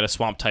can go get a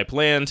swamp-type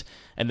land,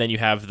 and then you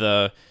have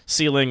the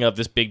ceiling of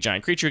this big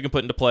giant creature you can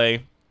put into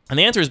play. And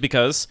the answer is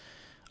because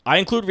I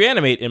include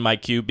Reanimate in my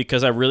cube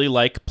because I really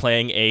like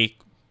playing a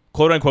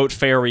quote-unquote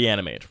fair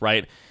Reanimate,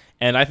 right?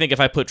 And I think if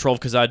I put Troll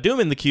of Khazad Doom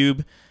in the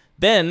cube,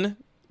 then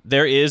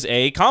there is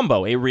a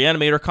combo, a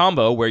Reanimator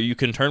combo, where you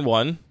can turn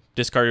 1,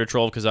 discard your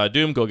Troll of Khazad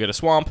Doom, go get a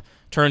swamp,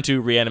 turn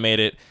 2,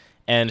 reanimate it,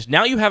 and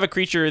now you have a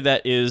creature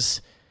that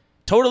is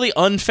totally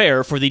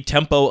unfair for the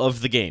tempo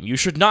of the game. You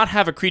should not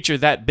have a creature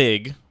that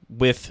big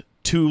with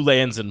 2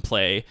 lands in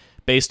play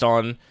based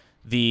on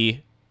the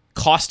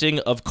costing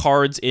of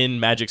cards in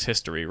Magic's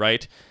history,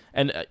 right?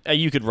 And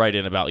you could write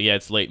in about, yeah,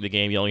 it's late in the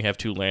game, you only have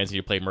 2 lands, and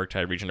you play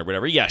Murktide Region or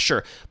whatever. Yeah,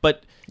 sure,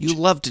 but you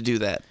love to do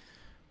that.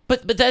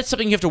 But that's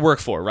something you have to work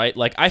for, right?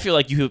 Like, I feel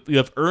like you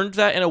have earned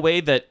that in a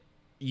way that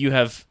you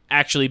have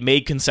actually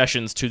made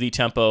concessions to the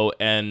tempo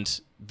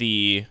and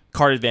the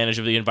card advantage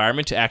of the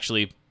environment to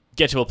actually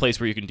get to a place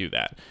where you can do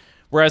that.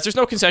 Whereas there's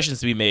no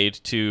concessions to be made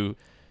to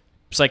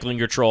cycling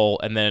your troll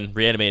and then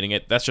reanimating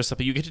it. That's just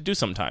something you get to do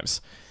sometimes.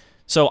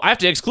 So I have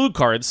to exclude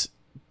cards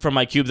from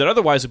my cube that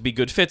otherwise would be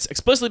good fits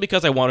explicitly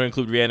because I want to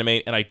include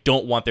reanimate and I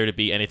don't want there to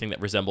be anything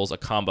that resembles a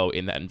combo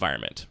in that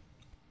environment.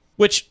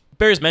 Which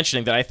bears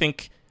mentioning that I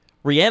think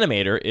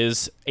Reanimator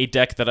is a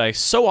deck that I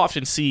so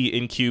often see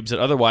in cubes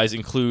that otherwise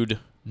include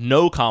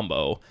no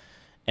combo.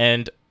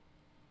 And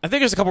I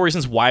think there's a couple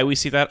reasons why we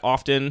see that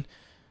often.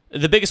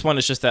 The biggest one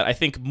is just that I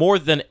think more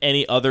than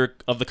any other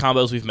of the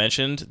combos we've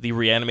mentioned, the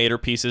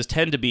Reanimator pieces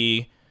tend to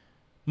be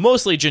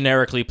mostly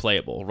generically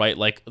playable, right?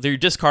 Like, their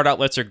discard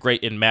outlets are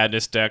great in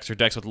Madness decks or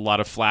decks with a lot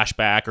of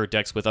flashback or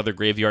decks with other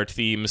graveyard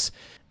themes.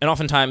 And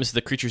oftentimes,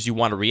 the creatures you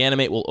want to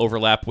reanimate will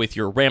overlap with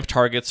your ramp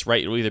targets,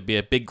 right? It'll either be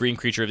a big green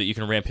creature that you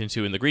can ramp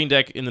into in the green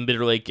deck in the mid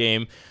or late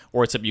game,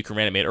 or it's something you can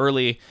reanimate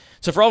early.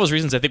 So for all those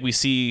reasons, I think we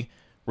see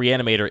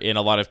Reanimator in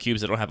a lot of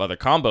cubes that don't have other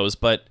combos,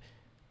 but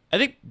I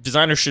think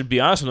designers should be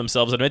honest with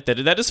themselves and admit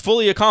that that is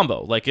fully a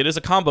combo. Like, it is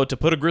a combo to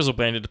put a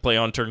Grizzleband into play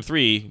on turn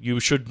 3. You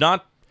should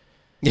not...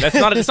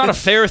 It's not a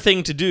fair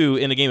thing to do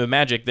in a game of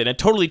Magic. That it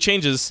totally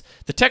changes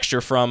the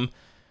texture from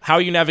how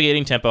are you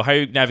navigating tempo, how are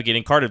you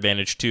navigating card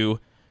advantage to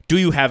do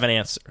you have an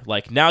answer?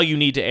 Like, now you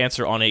need to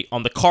answer on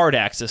the card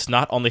axis,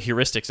 not on the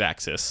heuristics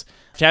axis,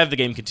 to have the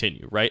game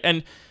continue, right?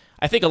 And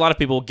I think a lot of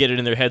people get it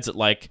in their heads that,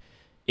 like,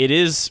 it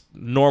is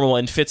normal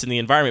and fits in the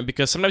environment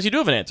because sometimes you do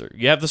have an answer.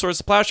 You have the Swords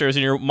of Plowshares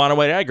in your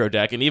mono-white aggro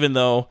deck, and even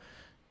though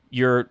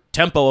your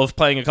tempo of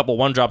playing a couple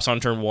 1-drops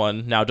on turn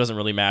 1 now doesn't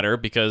really matter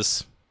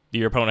because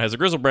your opponent has a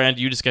Grizzlebrand,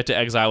 you just get to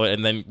exile it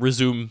and then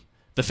resume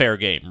the fair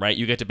game, right?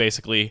 You get to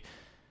basically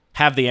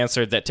have the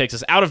answer that takes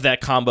us out of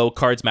that combo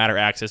cards matter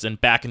axis and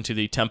back into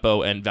the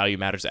tempo and value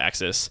matters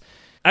axis.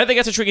 And I think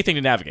that's a tricky thing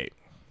to navigate.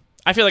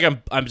 I feel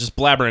like I'm just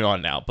blabbering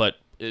on now, but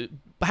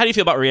how do you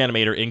feel about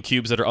Reanimator in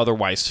cubes that are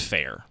otherwise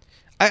fair?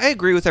 I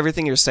agree with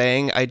everything you're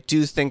saying. I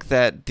do think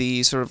that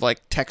the sort of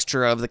like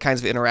texture of the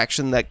kinds of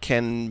interaction that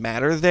can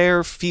matter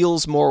there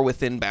feels more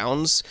within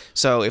bounds.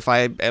 So if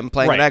I am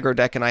playing an aggro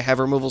deck and I have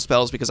removal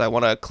spells because I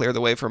want to clear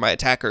the way for my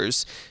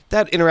attackers,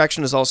 that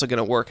interaction is also going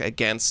to work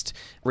against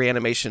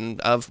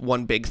reanimation of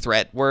one big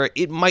threat, where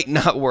it might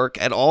not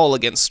work at all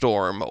against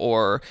Storm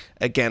or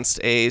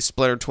against a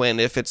Splinter Twin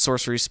if it's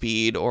sorcery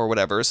speed or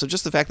whatever. So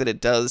just the fact that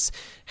it does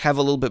have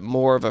a little bit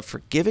more of a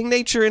forgiving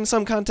nature in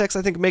some contexts,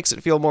 I think makes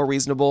it feel more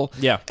reasonable.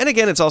 Yeah. And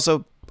again, it's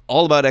also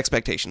all about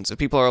expectations. If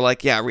people are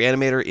like, yeah,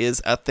 Reanimator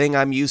is a thing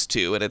I'm used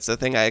to, and it's a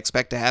thing I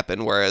expect to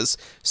happen, whereas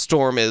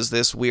Storm is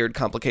this weird,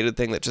 complicated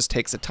thing that just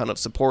takes a ton of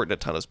support and a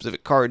ton of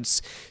specific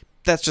cards,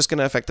 that's just going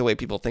to affect the way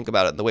people think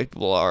about it and the way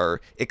people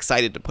are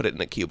excited to put it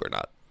in a cube or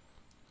not.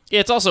 Yeah,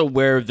 it's also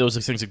where those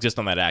things exist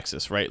on that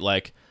axis, right?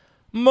 Like,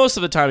 most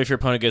of the time, if your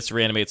opponent gets to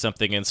reanimate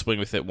something and swing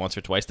with it once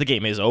or twice, the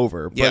game is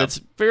over. But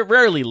it's very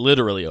rarely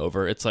literally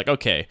over. It's like,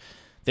 okay,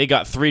 they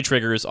got 3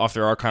 triggers off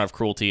their Archon of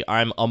Cruelty.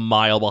 I'm a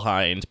mile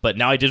behind, but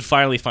now I did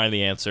finally find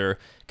the answer.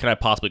 Can I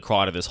possibly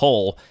crawl out of this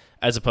hole?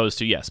 As opposed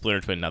to, yeah,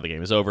 Splinter Twin, now the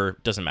game is over.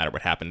 Doesn't matter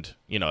what happened,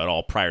 at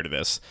all prior to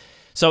this.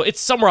 So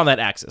it's somewhere on that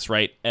axis,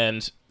 right?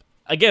 And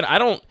again, I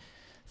don't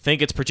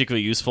think it's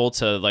particularly useful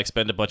to like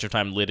spend a bunch of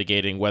time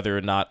litigating whether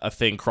or not a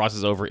thing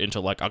crosses over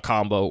into like a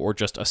combo or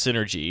just a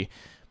synergy,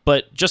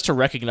 but just to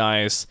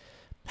recognize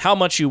how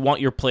much you want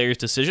your players'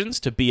 decisions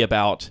to be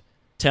about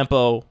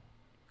tempo,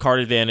 card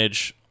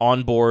advantage,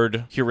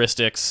 onboard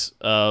heuristics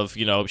of,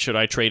 should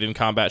I trade in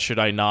combat, should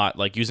I not,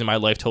 like using my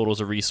life total as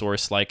a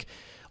resource, like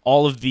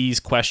all of these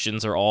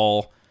questions are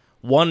all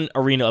one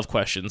arena of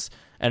questions.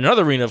 And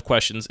another arena of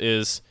questions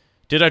is,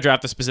 did I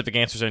draft the specific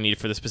answers I need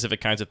for the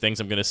specific kinds of things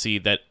I'm going to see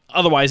that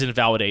otherwise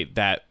invalidate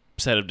that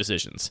set of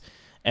decisions?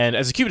 And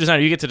as a cube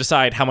designer, you get to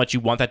decide how much you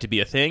want that to be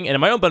a thing. And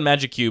in my own Bun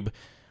Magic cube,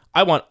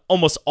 I want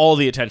almost all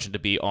the attention to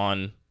be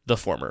on the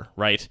former,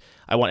 right?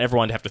 I want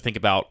everyone to have to think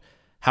about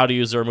how to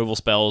use their removal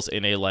spells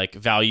in a like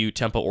value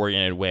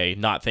tempo-oriented way,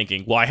 not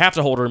thinking, well, I have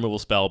to hold a removal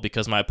spell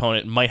because my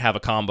opponent might have a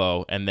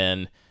combo, and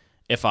then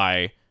if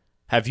I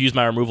have used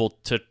my removal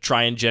to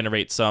try and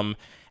generate some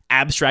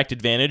abstract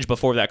advantage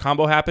before that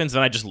combo happens,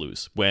 then I just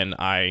lose when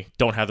I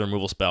don't have the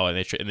removal spell and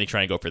they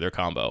try and go for their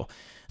combo.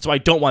 So I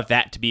don't want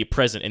that to be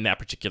present in that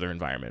particular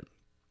environment.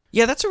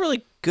 Yeah, that's a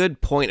really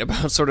good point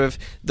about sort of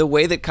the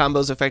way that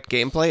combos affect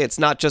gameplay. It's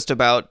not just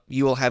about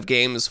you will have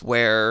games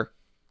where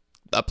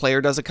a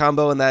player does a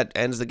combo and that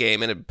ends the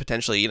game and it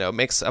potentially, you know,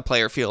 makes a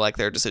player feel like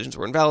their decisions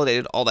were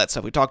invalidated, all that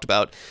stuff we talked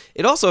about.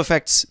 It also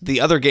affects the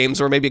other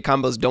games where maybe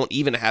combos don't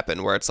even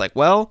happen, where it's like,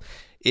 well,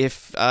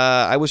 if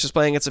I was just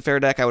playing against a fair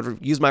deck, I would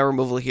use my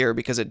removal here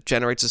because it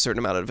generates a certain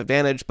amount of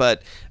advantage,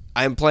 but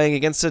I'm playing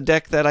against a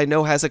deck that I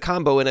know has a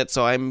combo in it,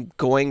 so I'm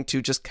going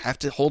to just have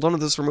to hold on to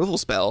this removal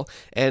spell,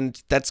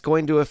 and that's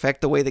going to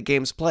affect the way the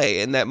games play,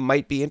 and that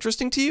might be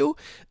interesting to you.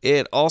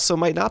 It also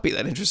might not be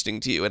that interesting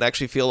to you, and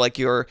actually feel like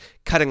you're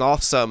cutting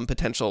off some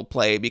potential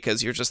play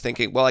because you're just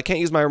thinking, well, I can't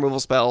use my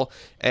removal spell,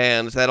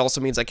 and that also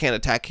means I can't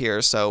attack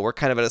here, so we're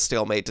kind of at a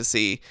stalemate to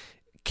see,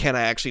 can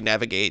I actually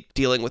navigate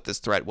dealing with this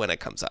threat when it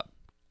comes up?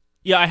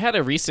 Yeah, I had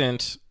a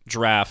recent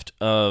draft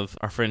of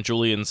our friend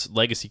Julian's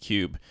Legacy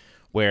Cube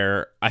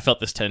where I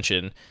felt this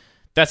tension.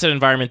 That's an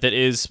environment that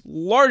is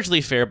largely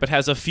fair, but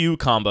has a few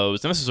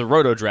combos. And this is a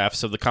Roto draft,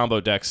 so the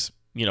combo decks,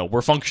 you know,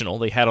 were functional.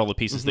 They had all the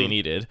pieces they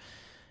needed.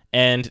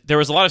 And there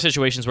was a lot of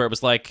situations where it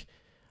was like,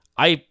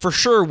 I for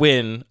sure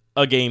win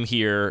a game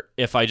here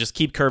if I just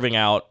keep curving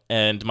out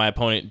and my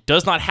opponent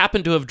does not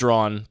happen to have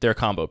drawn their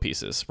combo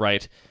pieces,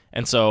 right?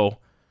 And so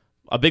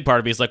a big part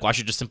of me is like, well, I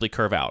should just simply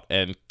curve out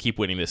and keep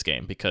winning this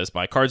game because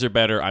my cards are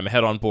better, I'm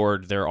ahead on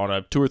board, they're on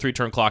a 2 or 3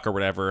 turn clock or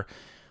whatever.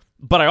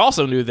 But I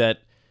also knew that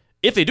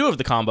if they do have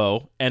the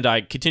combo and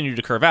I continue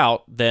to curve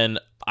out, then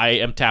I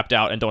am tapped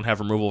out and don't have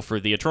removal for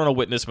the Eternal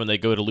Witness when they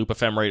go to loop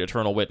Ephemerate,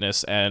 Eternal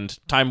Witness, and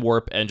Time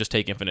Warp and just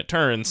take infinite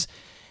turns.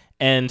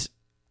 And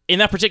in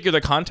that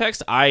particular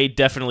context, I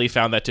definitely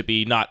found that to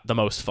be not the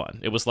most fun.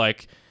 It was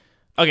like,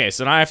 okay,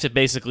 so now I have to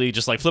basically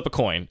just like flip a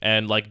coin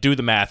and like do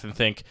the math and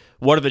think,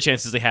 what are the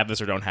chances they have this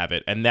or don't have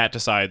it? And that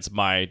decides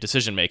my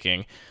decision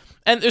making.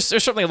 And there's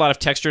certainly a lot of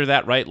texture to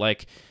that, right?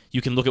 Like,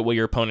 you can look at what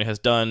your opponent has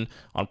done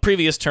on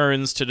previous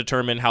turns to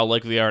determine how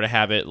likely they are to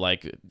have it,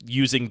 like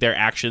using their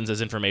actions as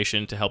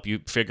information to help you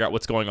figure out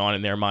what's going on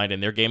in their mind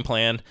and their game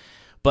plan.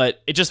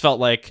 But it just felt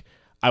like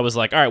I was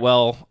like, all right,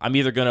 well, I'm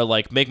either going to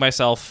like make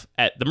myself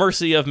at the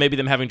mercy of maybe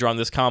them having drawn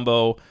this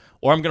combo,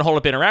 or I'm going to hold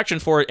up interaction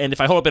for it, and if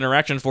I hold up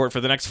interaction for it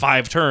for the next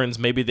 5 turns,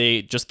 maybe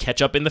they just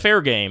catch up in the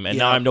fair game, and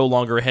now I'm no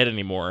longer ahead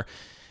anymore.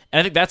 And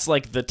I think that's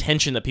like the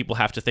tension that people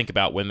have to think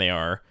about when they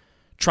are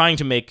trying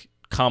to make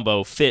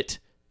combo fit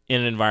in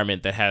an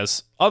environment that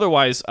has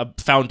otherwise a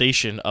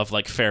foundation of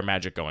like fair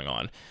magic going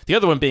on. The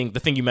other one being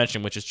the thing you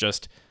mentioned, which is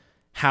just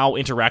how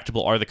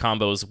interactable are the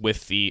combos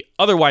with the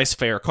otherwise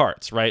fair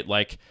cards, right?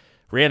 Like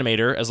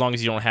Reanimator, as long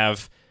as you don't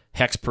have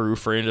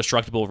hexproof or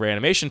indestructible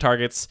reanimation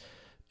targets,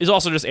 is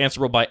also just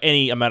answerable by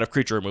any amount of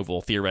creature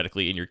removal,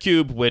 theoretically, in your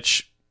cube,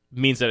 which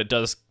means that it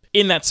does,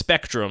 in that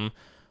spectrum,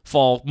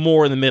 fall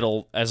more in the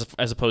middle as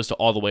opposed to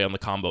all the way on the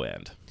combo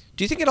end.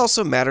 Do you think it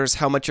also matters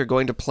how much you're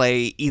going to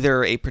play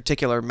either a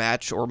particular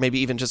match or maybe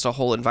even just a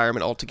whole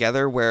environment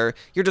altogether, where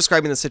you're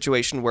describing the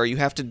situation where you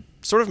have to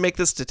sort of make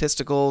this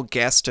statistical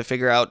guess to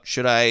figure out,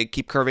 should I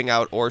keep curving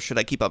out or should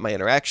I keep up my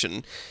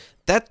interaction?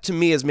 That, to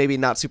me, is maybe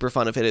not super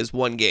fun if it is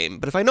one game.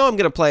 But if I know I'm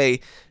going to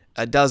play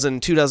a dozen,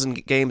 2 dozen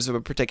games of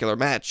a particular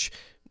match,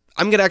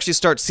 I'm going to actually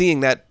start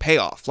seeing that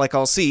payoff. Like,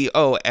 I'll see,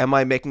 oh, am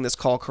I making this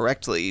call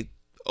correctly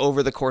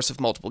over the course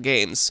of multiple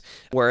games?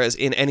 Whereas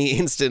in any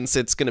instance,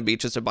 it's going to be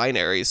just a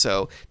binary.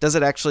 So do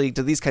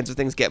these kinds of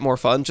things get more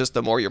fun just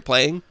the more you're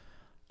playing?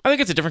 I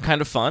think it's a different kind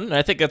of fun. And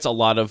I think that's a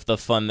lot of the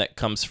fun that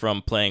comes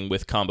from playing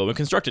with combo and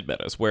constructed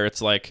metas, where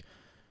it's like,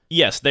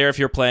 yes, there if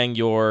you're playing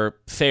your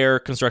fair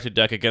constructed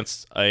deck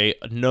against a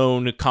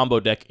known combo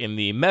deck in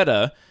the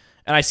meta,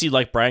 and I see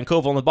like Brian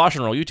Koval on the Bosch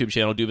and Roll YouTube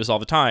channel do this all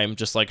the time,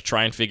 just like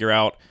try and figure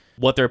out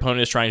what their opponent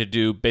is trying to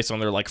do based on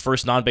their like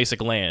first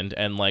non-basic land,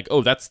 and like,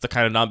 oh, that's the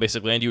kind of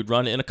non-basic land you would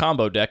run in a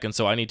combo deck, and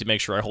so I need to make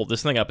sure I hold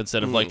this thing up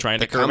instead of like trying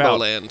to curve combo out.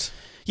 Land.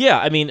 Yeah,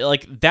 I mean,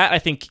 like that I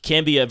think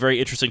can be a very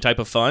interesting type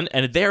of fun,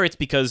 and there it's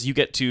because you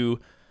get to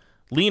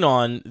lean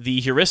on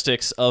the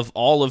heuristics of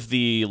all of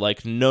the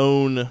like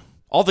known,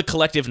 all the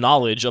collective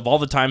knowledge of all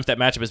the times that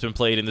matchup has been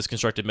played in this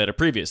constructed meta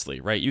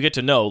previously, right? You get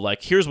to know,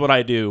 like, here's what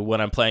I do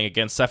when I'm playing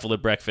against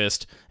Cephalid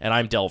Breakfast and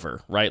I'm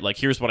Delver, right? Like,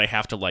 here's what I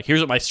have to like,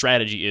 here's what my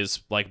strategy is,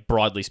 like,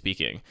 broadly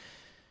speaking.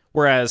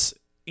 Whereas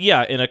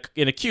yeah,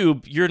 in a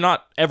cube, you're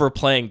not ever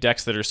playing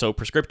decks that are so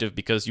prescriptive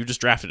because you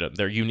just drafted them.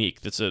 They're unique.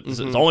 It's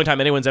the only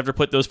time anyone's ever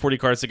put those 40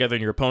 cards together,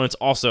 and your opponent's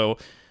also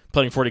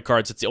playing 40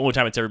 cards. It's the only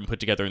time it's ever been put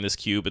together in this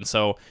cube, and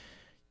so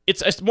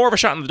it's more of a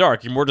shot in the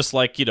dark. You're more just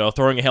like,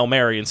 throwing a Hail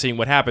Mary and seeing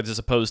what happens, as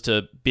opposed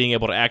to being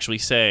able to actually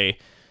say,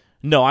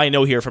 no, I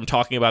know here from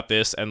talking about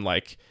this and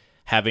like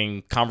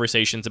having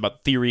conversations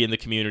about theory in the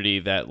community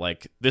that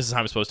like this is how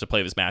I'm supposed to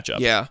play this matchup.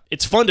 Yeah.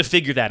 It's fun to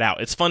figure that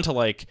out. It's fun to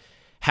like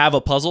have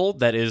a puzzle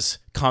that is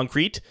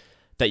concrete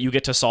that you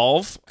get to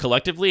solve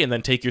collectively and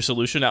then take your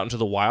solution out into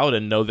the wild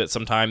and know that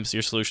sometimes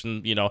your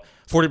solution,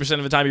 40%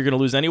 of the time you're going to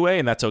lose anyway,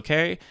 and that's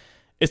okay.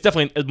 It's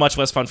definitely much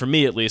less fun for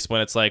me, at least, when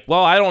it's like,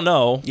 well, I don't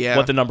know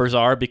what the numbers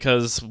are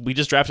because we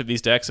just drafted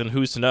these decks and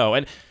who's to know.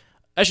 And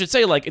I should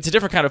say, like, it's a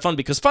different kind of fun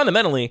because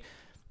fundamentally,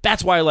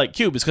 that's why I like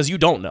Cube, is because you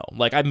don't know.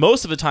 Like, I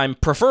most of the time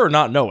prefer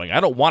not knowing. I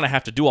don't want to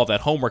have to do all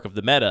that homework of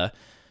the meta.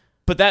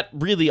 But that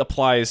really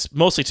applies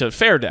mostly to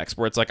fair decks,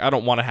 where it's like I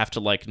don't want to have to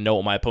like know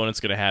what my opponent's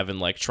going to have and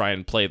like try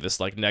and play this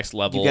like next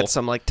level. You get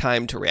some like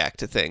time to react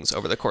to things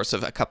over the course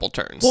of a couple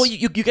turns. Well,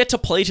 you get to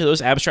play to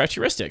those abstract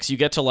heuristics. You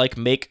get to like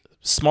make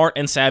smart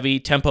and savvy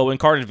tempo and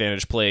card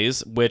advantage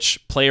plays,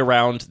 which play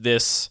around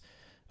this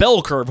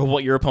bell curve of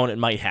what your opponent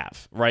might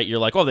have, right? You're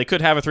like, oh, they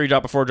could have a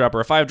 3-drop, a 4-drop,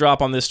 or a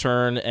 5-drop on this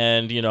turn,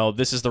 and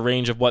this is the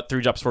range of what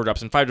 3-drops,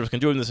 4-drops, and 5-drops can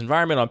do in this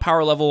environment on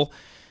power level.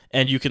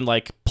 And you can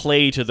like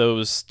play to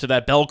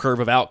that bell curve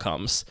of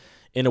outcomes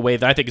in a way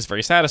that I think is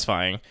very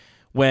satisfying.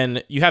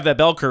 When you have that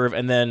bell curve,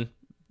 and then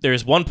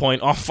there's one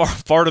point off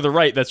far to the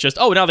right that's just,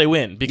 oh, now they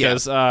win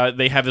because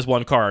they have this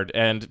one card.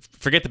 And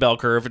forget the bell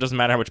curve; it doesn't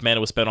matter how much mana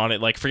was spent on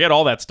it. Like forget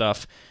all that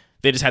stuff.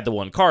 They just had the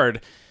one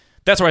card.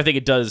 That's where I think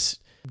it does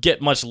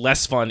get much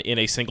less fun in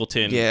a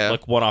singleton,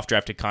 like one-off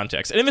drafted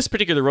context. And in this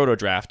particular Roto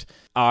draft,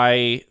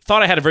 I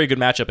thought I had a very good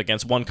matchup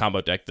against one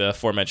combo deck, the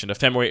aforementioned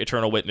Ephemerate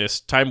Eternal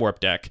Witness Time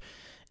Warp deck.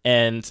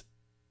 And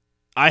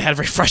I had a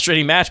very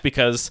frustrating match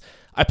because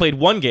I played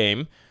one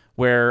game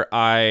where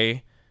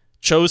I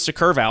chose to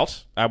curve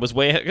out. I was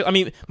way ahead. I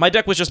mean, my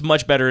deck was just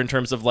much better in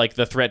terms of like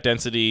the threat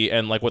density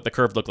and like what the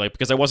curve looked like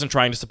because I wasn't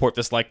trying to support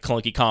this like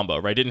clunky combo,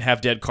 right? I didn't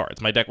have dead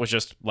cards. My deck was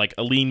just like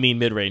a lean, mean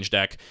mid-range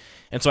deck.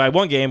 And so I had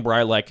one game where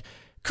I like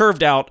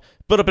curved out,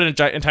 built up an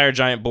entire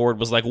giant board,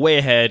 was like way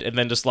ahead, and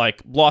then just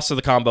like lost to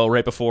the combo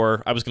right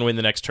before I was going to win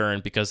the next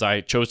turn because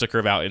I chose to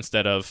curve out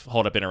instead of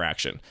hold up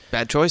interaction.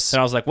 Bad choice. And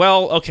I was like,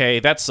 well,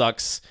 okay, that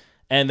sucks.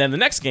 And then the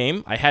next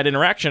game, I had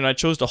interaction, and I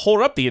chose to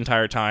hold up the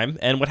entire time,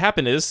 and what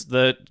happened is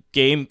the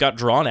game got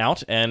drawn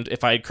out, and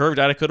if I had curved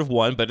out, I could have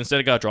won, but instead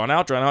it got drawn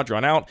out,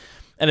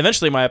 and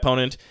eventually my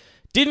opponent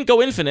didn't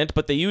go infinite,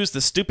 but they used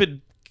the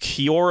stupid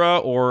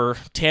Kiora or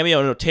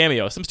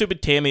Tameo, some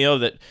stupid Tameo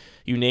that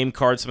you name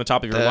cards from the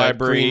top of your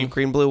library.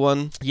 Green-blue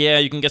one. Yeah,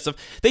 you can get stuff.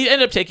 They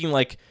ended up taking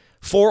like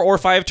 4 or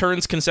 5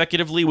 turns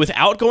consecutively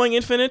without going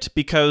infinite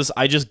because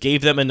I just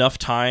gave them enough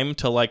time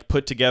to like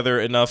put together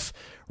enough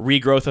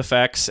regrowth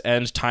effects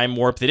and time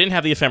warp. They didn't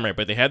have the Ephemerate,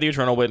 but they had the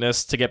Eternal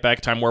Witness to get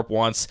back time warp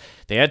once.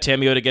 They had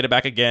Tameo to get it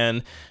back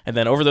again. And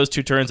then over those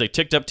 2 turns, they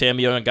ticked up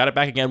Tameo and got it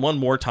back again one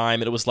more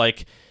time. And it was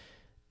like,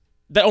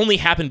 that only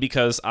happened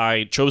because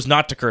I chose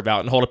not to curve out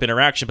and hold up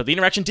interaction, but the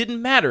interaction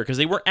didn't matter because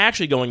they weren't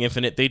actually going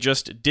infinite. They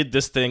just did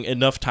this thing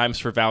enough times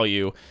for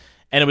value,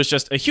 and it was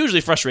just a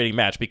hugely frustrating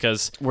match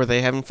because... Were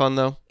they having fun,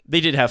 though?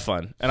 They did have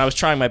fun, and I was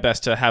trying my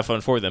best to have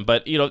fun for them,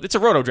 but, it's a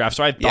Roto draft,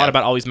 so I thought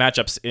about all these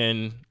matchups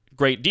in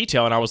great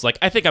detail, and I was like,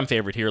 I think I'm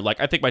favored here. Like,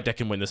 I think my deck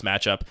can win this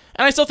matchup,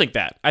 and I still think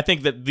that. I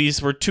think that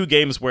these were 2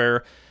 games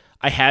where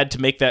I had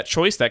to make that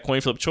choice, that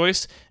coin flip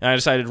choice, and I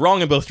decided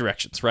wrong in both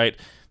directions, right?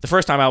 The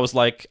first time I was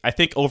like, I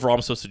think overall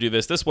I'm supposed to do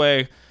this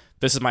way.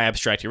 This is my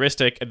abstract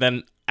heuristic. And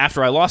then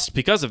after I lost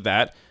because of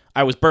that,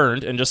 I was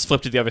burned and just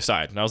flipped to the other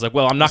side. And I was like,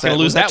 well, I'm not going to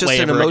lose that way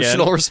ever again. Was that just an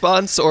emotional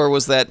response, or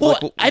was that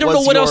I don't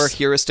know what your else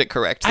heuristic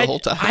correct the whole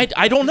time?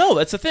 I don't know.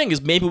 That's the thing,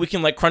 is maybe we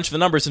can like crunch the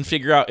numbers and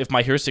figure out if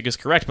my heuristic is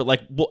correct. But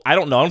like, I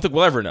don't know. I don't think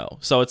we'll ever know.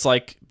 So it's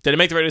like, did I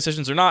make the right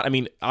decisions or not? I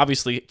mean,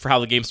 obviously, for how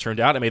the games turned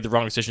out, I made the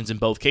wrong decisions in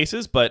both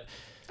cases. But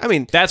I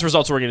mean, that's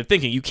results-oriented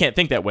thinking. You can't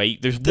think that way.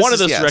 There's one of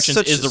those directions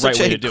is the right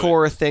way to do it. Such a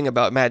core thing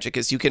about Magic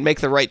is you can make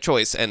the right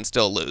choice and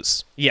still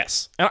lose.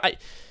 Yes.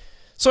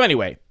 So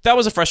anyway, that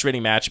was a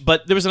frustrating match,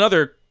 but there was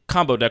another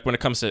combo deck when it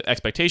comes to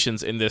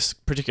expectations in this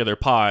particular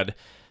pod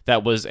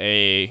that was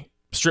a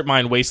Strip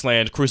Mine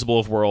Wasteland Crucible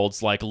of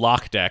Worlds like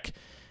lock deck.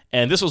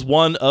 And this was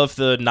one of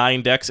the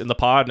 9 decks in the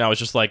pod, and I was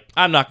just like,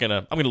 I'm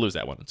gonna lose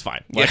that one. It's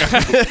fine. Like,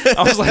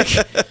 I was like,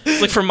 it's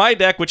like for my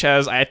deck, which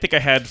has, I think I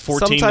had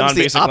 14 non-basic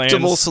lands. Sometimes the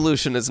optimal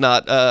solution is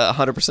not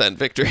 100%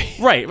 victory.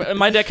 Right.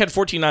 My deck had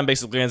 14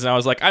 non-basic lands, and I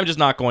was like, I'm just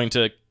not going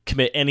to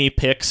commit any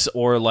picks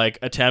or like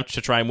attempt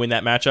to try and win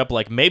that matchup.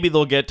 Like maybe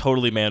they'll get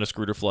totally mana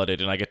screwed or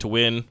flooded, and I get to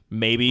win,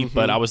 maybe.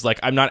 But I was like,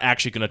 I'm not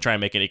actually going to try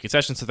and make any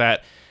concessions to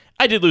that.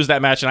 I did lose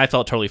that match, and I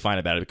felt totally fine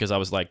about it because I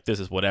was like, this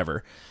is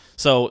whatever.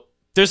 So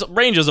there's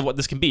ranges of what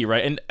this can be,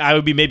 right? And I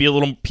would be maybe a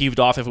little peeved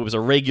off if it was a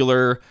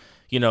regular,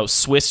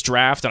 Swiss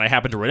draft and I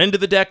happened to run into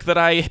the deck that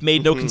I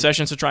made no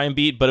concessions to try and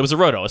beat, but it was a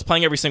Roto. I was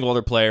playing every single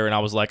other player, and I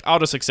was like, I'll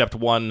just accept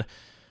one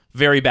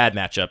very bad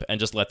matchup and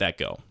just let that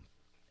go.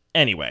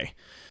 Anyway,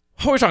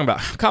 what are we talking about?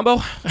 Combo?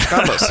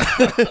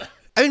 Combos.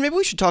 I mean, maybe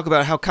we should talk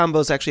about how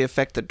combos actually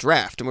affect the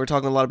draft. And we're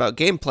talking a lot about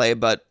gameplay,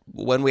 but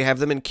when we have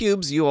them in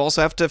cubes, you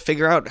also have to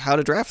figure out how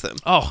to draft them.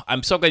 Oh,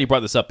 I'm so glad you brought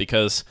this up,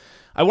 because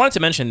I wanted to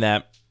mention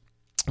that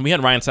we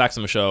had Ryan Sachs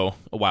on the show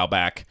a while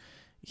back.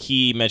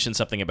 He mentioned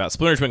something about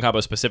Splinter Twin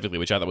combos specifically,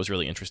 which I thought was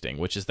really interesting,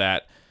 which is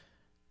that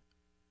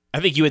I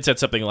think you had said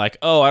something like,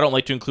 oh, I don't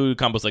like to include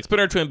combos like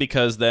Splinter Twin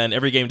because then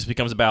every game just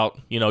becomes about,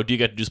 do you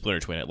get to do Splinter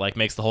Twin? It like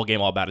makes the whole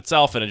game all about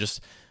itself, and it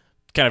just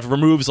kind of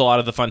removes a lot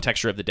of the fun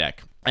texture of the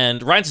deck.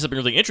 And Ryan said something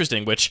really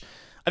interesting, which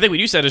I think what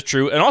you said is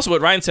true, and also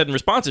what Ryan said in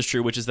response is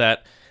true, which is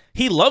that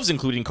he loves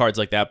including cards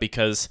like that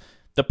because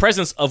the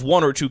presence of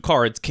one or two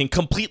cards can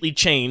completely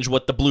change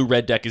what the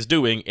blue-red deck is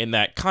doing in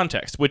that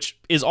context, which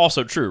is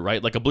also true,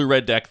 right? Like a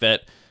blue-red deck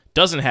that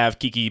doesn't have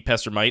Kiki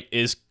Pestermite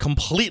is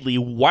completely,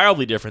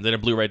 wildly different than a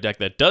blue-red deck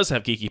that does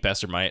have Kiki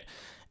Pestermite,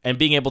 and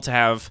being able to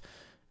have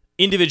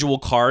individual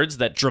cards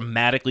that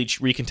dramatically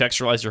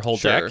recontextualize your whole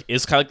deck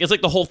is kind of, it's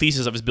like the whole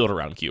thesis of his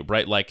build-around cube,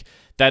 right? Like,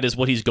 that is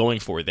what he's going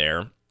for there.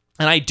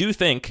 And I do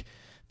think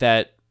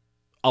that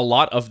a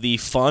lot of the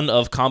fun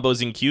of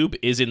combos in cube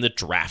is in the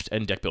draft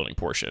and deck building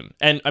portion.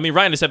 And I mean,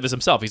 Ryan has said this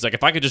himself. He's like,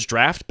 if I could just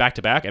draft back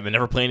to back and then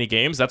never play any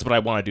games, that's what I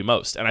want to do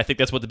most. And I think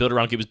that's what the build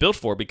around cube is built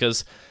for,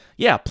 because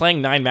yeah,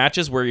 playing 9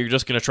 matches where you're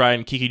just going to try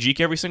and Kiki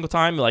Jiki every single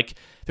time, like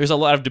there's a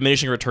lot of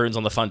diminishing returns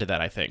on the fun to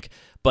that, I think.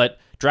 But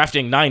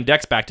drafting 9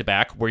 decks back to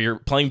back where you're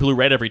playing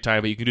blue-red every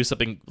time, but you can do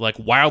something like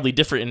wildly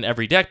different in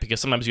every deck, because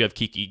sometimes you have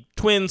Kiki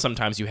Twin,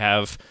 sometimes you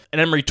have an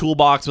Emery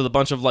toolbox with a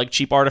bunch of like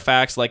cheap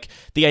artifacts. Like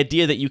the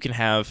idea that you can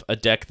have a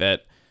deck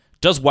that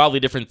does wildly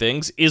different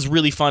things is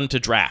really fun to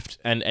draft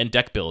and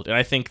deck build. And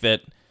I think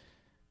that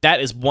that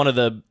is one of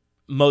the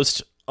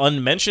most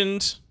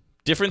unmentioned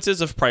differences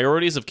of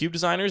priorities of cube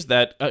designers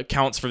that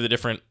accounts for the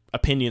different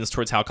opinions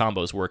towards how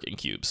combos work in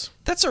cubes.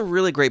 That's a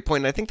really great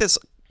point, and I think this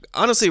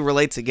honestly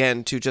relates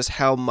again to just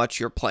how much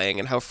you're playing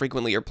and how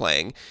frequently you're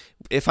playing.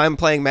 If I'm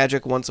playing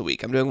Magic once a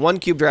week, I'm doing 1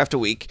 cube draft a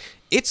week,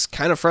 it's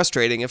kind of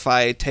frustrating if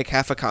I take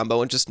half a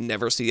combo and just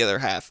never see the other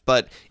half.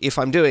 But if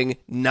I'm doing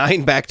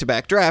 9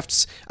 back-to-back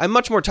drafts, I'm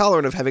much more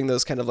tolerant of having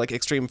those kind of like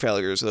extreme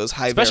failures, or those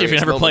high especially if you're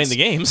never moments. playing the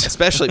games.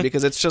 Especially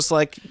because it's just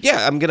like,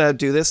 yeah, I'm going to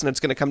do this and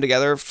it's going to come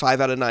together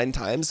 5 out of 9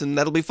 times and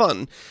that'll be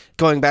fun.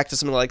 Going back to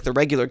something like the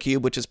regular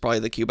cube, which is probably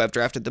the cube I've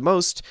drafted the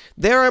most,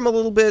 there I'm a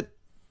little bit...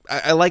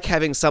 I like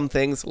having some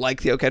things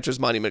like the Oketra's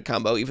Monument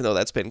combo, even though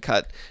that's been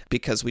cut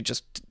because we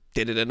just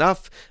did it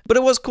enough. But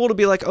it was cool to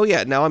be like, oh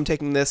yeah, now I'm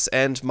taking this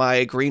and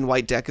my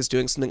green-white deck is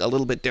doing something a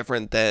little bit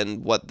different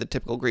than what the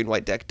typical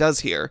green-white deck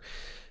does here.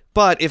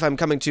 But if I'm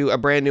coming to a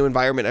brand new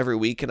environment every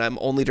week and I'm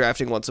only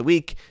drafting once a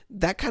week,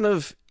 that kind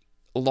of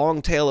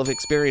long tail of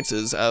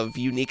experiences of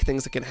unique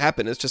things that can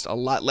happen is just a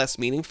lot less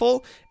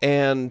meaningful,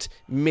 and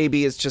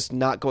maybe it's just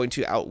not going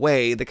to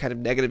outweigh the kind of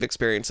negative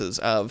experiences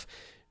of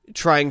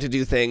trying to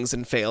do things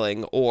and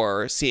failing,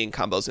 or seeing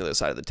combos on the other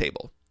side of the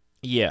table.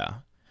 Yeah.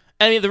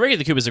 I mean, the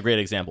regular cube is a great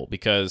example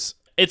because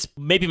it's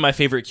maybe my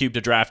favorite cube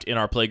to draft in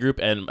our play group,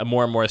 and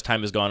more as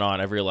time has gone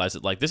on, I've realized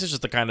that like this is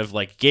just the kind of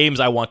like games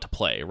I want to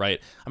play, right?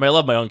 I mean, I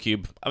love my own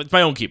cube. It's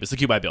my own cube. It's the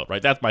cube I built,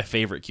 right? That's my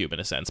favorite cube in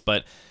a sense.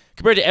 But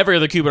compared to every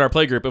other cube in our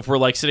play group, if we're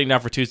like sitting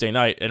down for Tuesday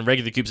night and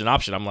regular cube's an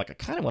option, I'm like, I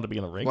kind of want to be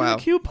in the regular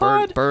cube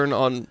pod. Burn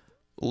on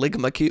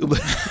Ligma Cube.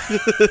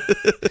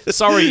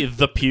 Sorry,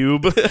 the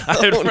pube.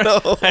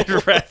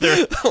 I'd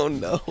rather. Oh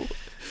no.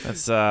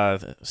 That's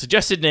a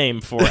suggested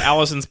name for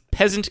Allison's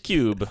Peasant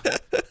Cube.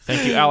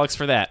 Thank you, Alex,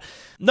 for that.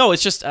 No,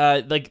 it's just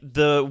like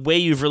the way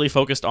you've really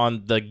focused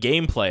on the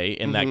gameplay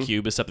in that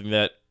cube is something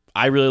that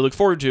I really look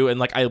forward to,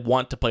 and like I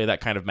want to play that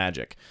kind of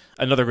Magic.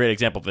 Another great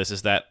example of this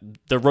is that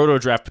the Roto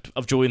draft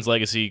of Julian's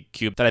Legacy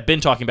cube that I've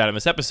been talking about in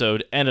this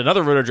episode, and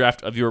another Roto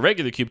draft of your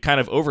regular cube kind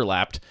of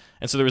overlapped.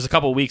 And so there was a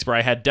couple of weeks where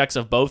I had decks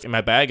of both in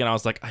my bag, and I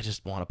was like, I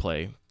just want to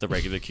play the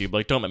regular cube.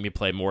 Like, don't let me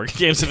play more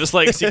games of this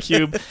Legacy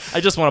cube. I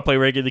just want to play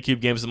regular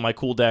cube games in my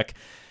cool deck.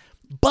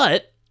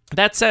 But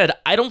that said,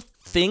 I don't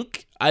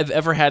think I've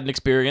ever had an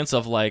experience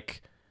of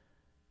like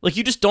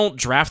you just don't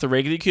draft the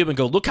regular cube and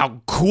go, look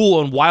how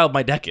cool and wild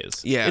my deck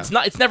is. Yeah.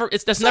 That's never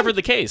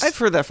the case. I've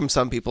heard that from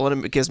some people,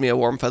 and it gives me a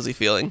warm, fuzzy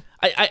feeling.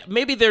 I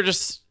maybe they're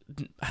just,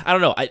 I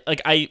don't know.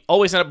 I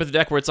always end up with a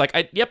deck where it's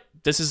like, yep,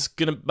 this is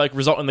gonna like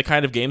result in the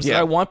kind of games that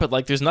I want, but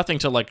like there's nothing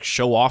to like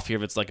show off here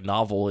if it's like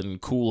novel and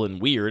cool and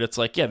weird. It's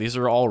like, yeah, these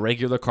are all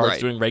regular cards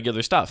doing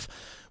regular stuff,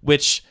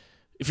 which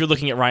if you're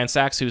looking at Ryan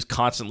Sachs, who's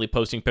constantly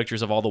posting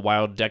pictures of all the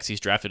wild decks he's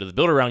drafted to the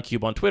Build-Around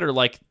Cube on Twitter,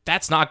 like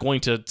that's not going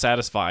to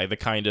satisfy the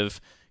kind of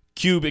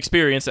cube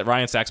experience that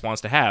Ryan Sachs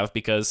wants to have,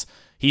 because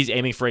he's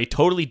aiming for a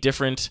totally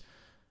different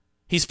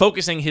he's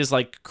focusing his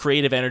like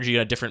creative energy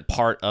on a different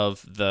part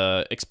of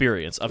the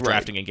experience of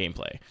drafting and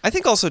gameplay. I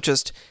think also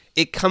just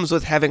it comes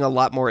with having a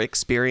lot more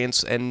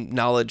experience and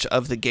knowledge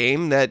of the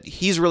game, that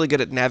he's really good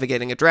at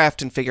navigating a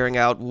draft and figuring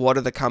out what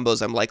are the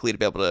combos I'm likely to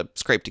be able to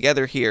scrape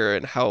together here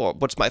and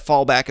what's my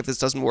fallback if this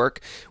doesn't work.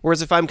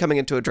 Whereas if I'm coming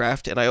into a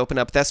draft and I open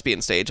up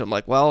Thespian stage, I'm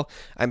like, well,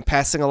 I'm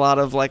passing a lot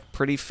of like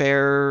pretty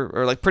fair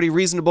or like pretty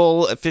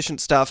reasonable, efficient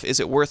stuff. Is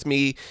it worth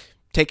me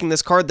taking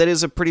this card that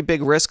is a pretty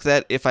big risk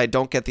that if I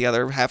don't get the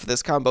other half of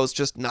this combo is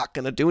just not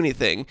going to do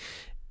anything,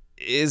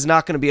 is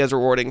not going to be as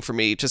rewarding for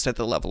me just at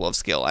the level of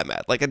skill I'm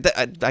at. Like,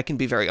 I can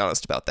be very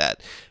honest about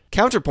that.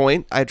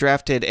 Counterpoint, I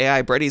drafted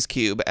AI Breddy's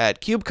Cube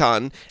at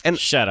CubeCon, and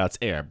shoutouts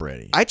AI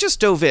Breddy. I just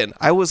dove in.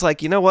 I was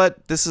like, you know what?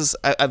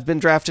 I've been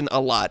drafting a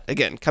lot.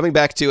 Again, coming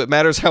back to it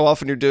matters how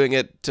often you're doing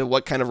it to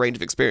what kind of range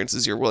of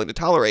experiences you're willing to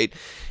tolerate.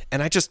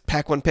 And I just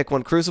pick one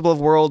Crucible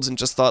of Worlds and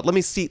just thought, let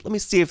me see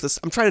if this,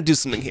 I'm trying to do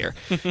something here.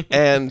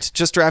 And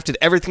just drafted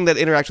everything that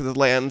interacted with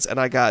lands,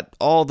 and I got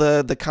all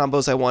the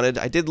combos I wanted.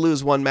 I did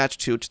lose one match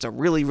to just a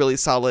really, really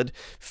solid,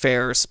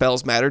 fair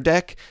Spells Matter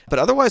deck. But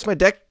otherwise, my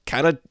deck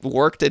kind of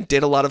worked and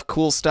did a lot of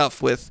cool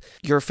stuff with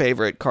your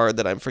favorite card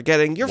that I'm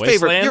forgetting. Your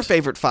Wasteland,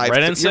 favorite 5,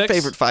 your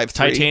favorite 5/3,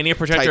 Titania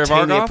Protector of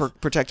Argoth,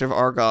 Protector of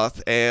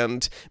Argoth,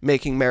 and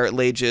making Merit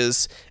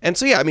Lages. And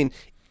so yeah, I mean,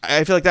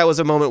 I feel like that was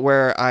a moment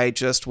where I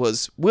just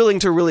was willing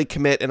to really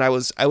commit, and I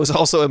was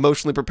also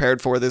emotionally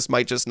prepared for this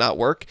might just not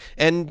work.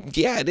 And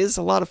yeah, it is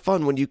a lot of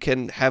fun when you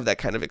can have that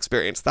kind of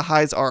experience. The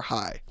highs are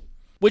high.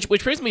 Which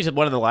brings me to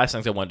one of the last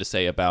things I wanted to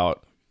say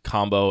about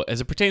combo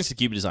as it pertains to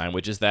cube design,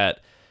 which is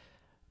that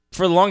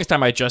for the longest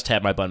time I just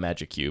had my Bun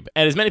Magic Cube.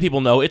 And as many people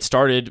know, it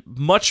started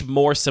much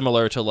more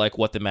similar to like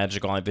what the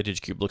Magic Online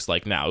Vintage Cube looks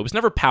like now. It was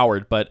never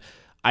powered, but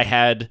I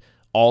had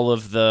all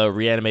of the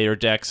Reanimator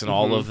decks and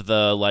all of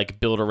the like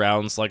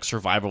build-arounds like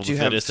Survival of the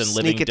Fittest and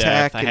Living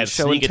Death. I had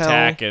Sneak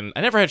Attack, and I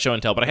never had Show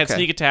and Tell, but I had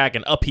Sneak Attack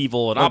and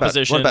Upheaval and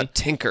Opposition. What about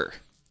Tinker?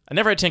 I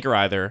never had Tinker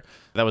either.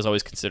 That was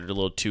always considered a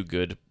little too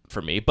good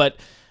for me, but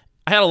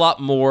I had a lot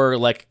more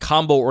like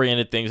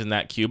combo-oriented things in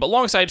that cube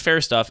alongside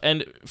fair stuff.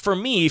 And for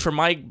me, for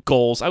my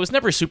goals, I was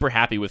never super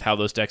happy with how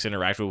those decks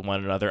interacted with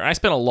one another. And I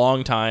spent a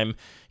long time,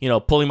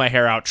 pulling my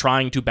hair out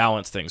trying to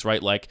balance things,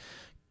 right? Like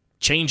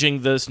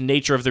changing the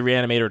nature of the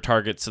Reanimator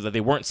targets so that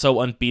they weren't so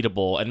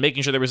unbeatable, and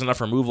making sure there was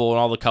enough removal in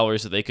all the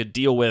colors so they could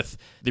deal with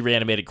the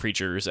reanimated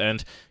creatures,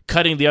 and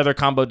cutting the other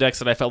combo decks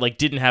that I felt like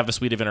didn't have a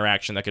suite of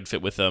interaction that could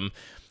fit with them.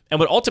 And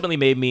what ultimately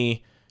made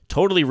me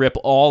totally rip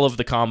all of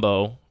the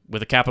combo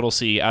with a capital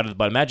C out of the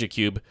Bun Magic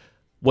Cube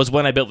was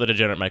when I built the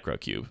Degenerate Micro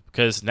Cube,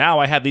 because now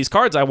I had these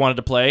cards I wanted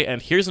to play,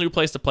 and here's a new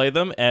place to play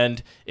them,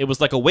 and it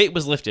was like a weight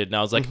was lifted, and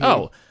I was like,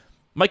 oh,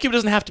 my cube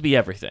doesn't have to be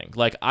everything.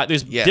 Like,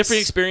 there's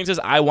different experiences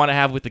I want to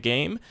have with the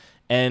game,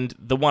 and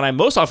the one I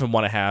most often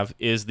want to have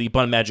is the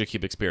Bun Magic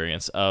Cube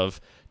experience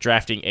of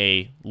drafting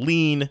a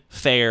lean,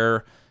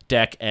 fair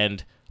deck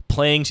and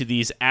playing to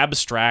these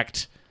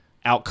abstract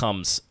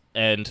outcomes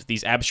and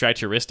these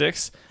abstract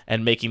heuristics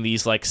and making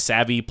these like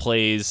savvy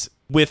plays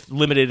with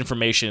limited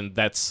information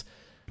that's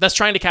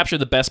trying to capture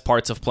the best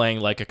parts of playing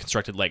like a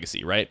constructed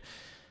legacy, right?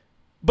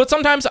 But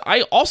sometimes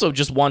I also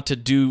just want to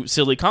do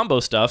silly combo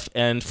stuff,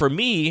 and for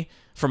me,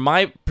 for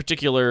my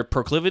particular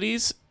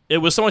proclivities, it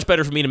was so much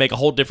better for me to make a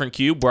whole different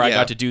cube where I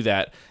got to do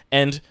that.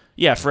 And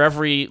yeah, for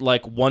every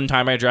like one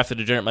time I drafted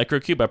a Degenerate Micro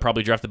Cube, I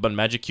probably drafted the Bun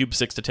Magic Cube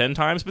 6 to 10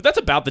 times, but that's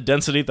about the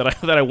density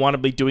that I want to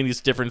be doing these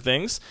different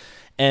things.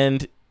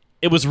 And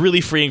it was really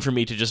freeing for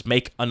me to just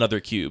make another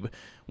cube.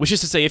 Which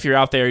is to say, if you're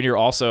out there and you're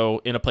also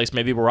in a place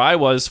maybe where I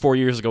was 4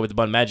 years ago with the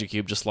Bun Magic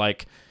Cube, just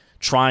like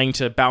trying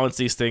to balance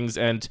these things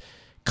and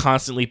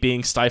constantly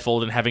being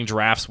stifled and having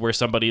drafts where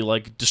somebody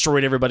like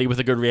destroyed everybody with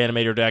a good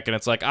Reanimator deck, and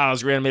it's like,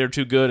 is Reanimator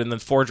too good? And then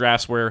 4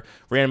 drafts where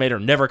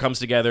Reanimator never comes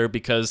together,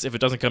 because if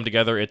it doesn't come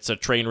together, it's a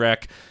train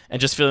wreck,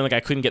 and just feeling like I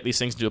couldn't get these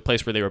things into a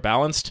place where they were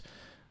balanced.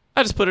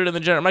 I just put it in the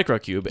Degenerate Micro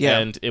Cube,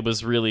 and it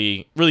was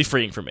really, really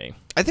freeing for me.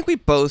 I think we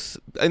both,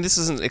 and this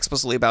isn't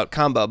explicitly about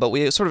combo, but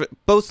we sort of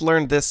both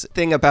learned this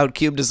thing about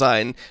cube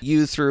design.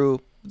 You through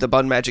the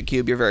Bun Magic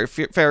Cube, you're very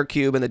fair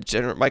cube, and the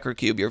Degenerate Micro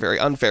Cube, you're very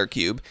unfair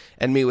cube,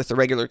 and me with the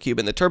regular cube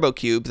and the Turbo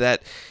Cube,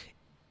 that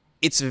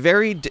it's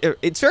very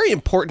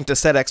important to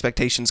set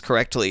expectations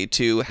correctly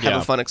to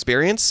have a fun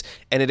experience,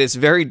 and it is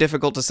very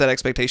difficult to set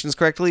expectations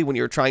correctly when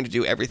you're trying to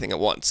do everything at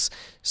once.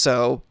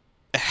 So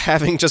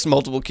having just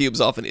multiple cubes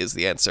often is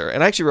the answer.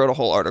 And I actually wrote a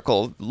whole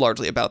article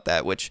largely about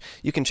that, which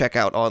you can check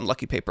out on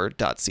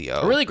luckypaper.co.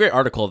 A really great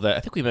article that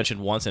I think we mentioned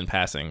once in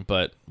passing,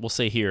 but we'll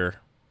say here,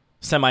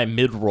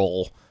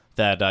 semi-mid-roll,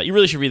 that you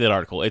really should read that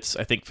article. It's,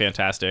 I think,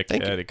 fantastic.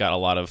 Thank you. It got a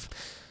lot of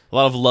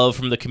love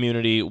from the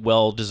community,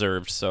 well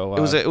deserved. So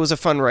it was a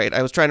fun write.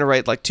 I was trying to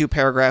write like 2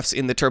 paragraphs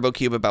in the Turbo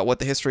Cube about what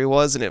the history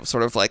was, and it was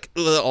sort of like,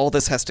 all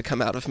this has to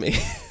come out of me.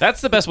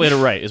 That's the best way to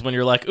write, is when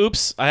you're like,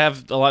 oops, I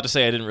have a lot to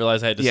say I didn't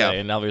realize I had to say,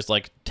 and now there's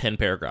like 10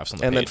 paragraphs on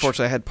the page. And then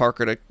fortunately I had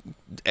Parker to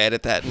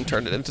edit that and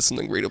turn it into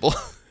something readable.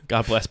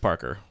 God bless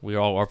Parker. We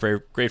all are very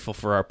grateful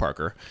for our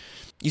Parker.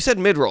 You said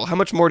mid-roll. How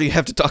much more do you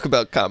have to talk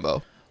about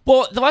combo?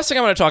 Well, the last thing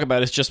I want to talk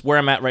about is just where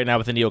I'm at right now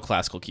with the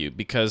Neoclassical Cube,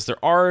 because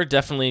there are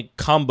definitely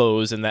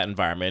combos in that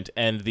environment,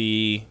 and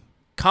the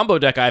combo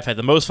deck I've had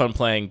the most fun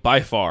playing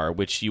by far,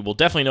 which you will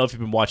definitely know if you've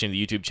been watching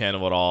the YouTube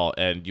channel at all,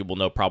 and you will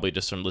know probably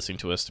just from listening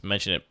to us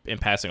mention it in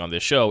passing on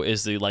this show,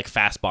 is the like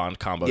Fastbond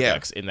combo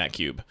decks in that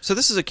cube. So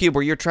this is a cube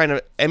where you're trying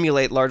to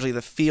emulate largely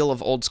the feel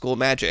of old school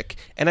Magic,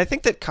 and I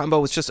think that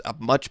combo is just a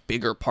much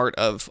bigger part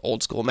of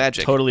old school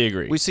Magic. Totally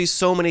agree. We see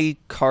so many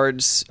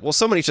cards, well,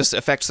 so many just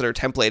effects that are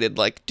templated,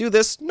 like do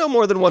this no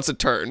more than once a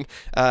turn,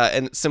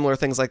 and similar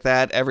things like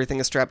that. Everything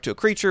is strapped to a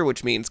creature,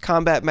 which means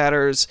combat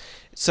matters.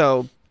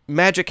 So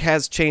Magic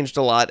has changed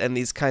a lot, and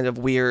these kind of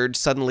weird,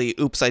 suddenly,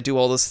 oops, I do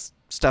all this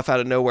stuff out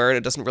of nowhere, and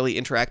it doesn't really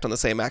interact on the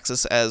same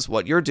axis as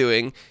what you're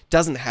doing,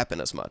 doesn't happen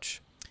as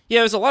much. Yeah,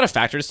 there's a lot of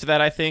factors to that,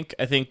 I think.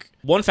 I think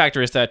one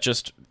factor is that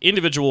just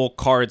individual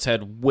cards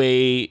had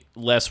way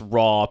less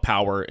raw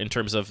power in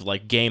terms of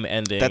like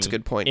game-ending That's a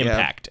good point,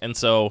 impact. And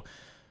so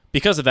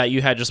because of that,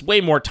 you had just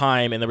way more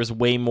time, and there was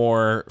way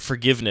more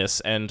forgiveness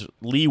and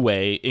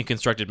leeway in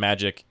constructed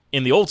Magic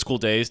in the old school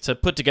days to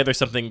put together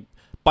something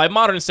by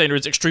modern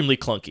standards extremely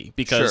clunky,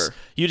 because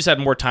you just had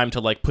more time to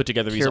like put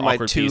together these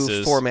awkward pieces.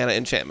 Here are my 2 4-mana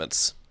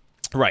enchantments.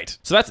 Right.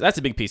 So that's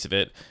a big piece of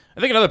it.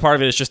 I think another part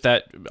of it is just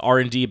that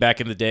R&D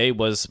back in the day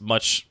was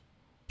much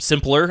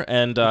simpler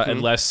and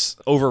less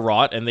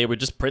overwrought, and they would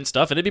just print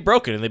stuff and it'd be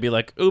broken, and they'd be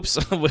like, oops,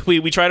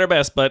 we tried our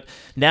best. But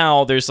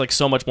now there's like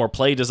so much more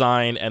play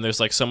design, and there's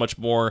like so much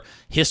more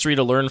history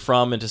to learn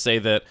from, and to say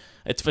that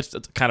it's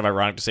kind of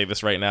ironic to say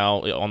this right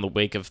now on the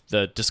wake of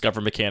the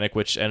Discover mechanic,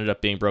 which ended up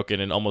being broken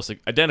in almost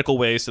identical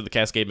ways to the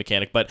Cascade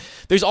mechanic. But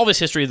there's all this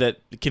history that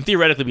can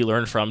theoretically be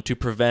learned from to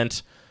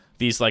prevent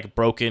these like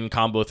broken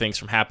combo things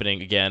from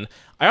happening again.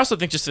 I also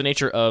think just the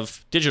nature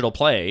of digital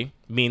play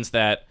means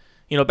that,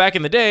 you know, back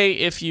in the day,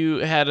 if you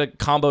had a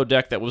combo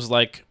deck that was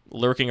like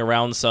lurking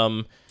around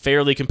some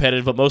fairly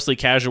competitive but mostly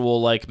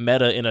casual like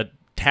meta in a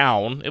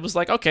town, it was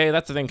like, okay,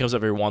 that's the thing, comes up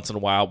every once in a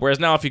while. Whereas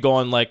now if you go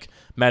on like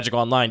Magic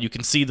Online, you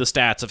can see the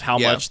stats of how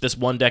much this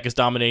one deck is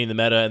dominating the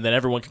meta, and then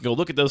everyone can go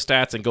look at those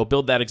stats and go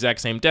build that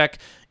exact same deck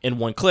in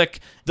one click.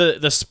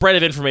 The spread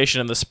of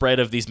information and the spread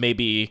of these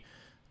maybe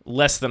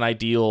less than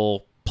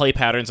ideal play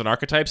patterns and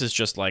archetypes is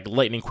just like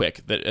lightning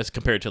quick that as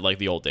compared to like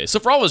the old days. So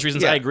for all those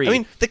reasons, I agree. I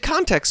mean, the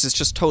context is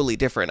just totally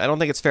different. I don't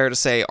think it's fair to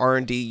say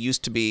R&D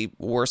used to be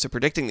worse at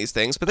predicting these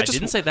things, but I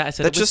didn't say that. I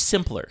said it was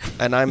simpler.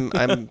 And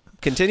I'm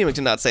continuing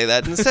to not say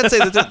that. Instead, say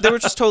that there were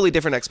just totally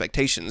different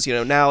expectations. You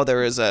know, now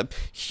there is a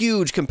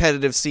huge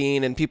competitive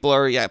scene, and people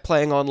are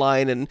playing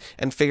online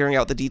and figuring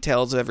out the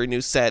details of every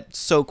new set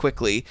so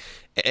quickly.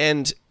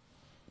 And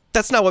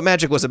that's not what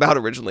Magic was about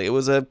originally. It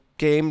was a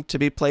game to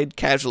be played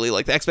casually.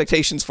 Like, the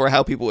expectations for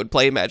how people would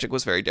play Magic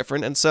was very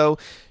different. And so,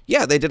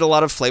 they did a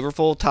lot of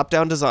flavorful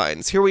top-down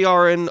designs. Here we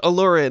are in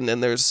Alurin,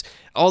 and there's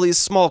all these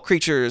small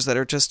creatures that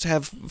are just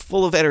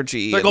full of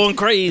energy. They're going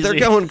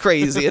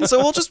crazy. And so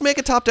we'll just make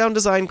a top-down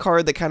design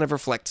card that kind of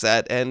reflects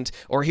that.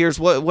 Or here's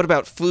what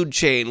about Food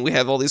Chain? We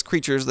have all these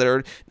creatures that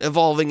are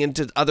evolving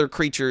into other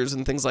creatures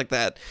and things like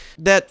that.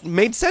 That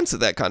made sense of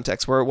that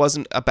context, where it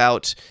wasn't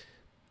about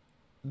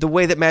the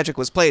way that Magic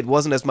was played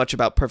wasn't as much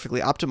about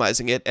perfectly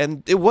optimizing it,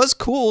 and it was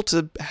cool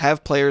to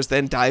have players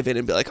then dive in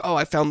and be like, oh,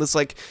 I found this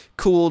like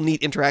cool,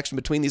 neat interaction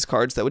between these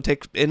cards that would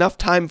take enough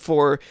time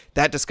for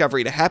that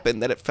discovery to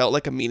happen that it felt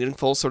like a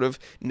meaningful sort of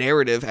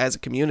narrative as a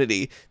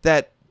community,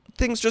 that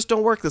things just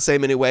don't work the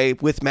same anyway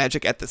with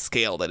Magic at the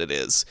scale that it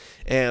is.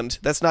 And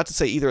that's not to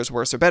say either is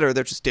worse or better,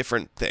 they're just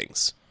different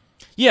things.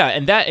 Yeah,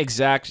 and that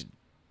exact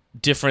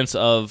difference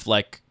of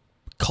like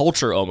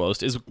culture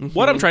almost is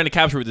what I'm trying to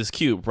capture with this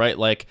cube, right?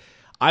 Like,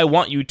 I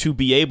want you to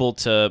be able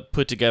to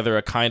put together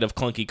a kind of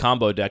clunky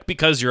combo deck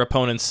because your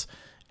opponent's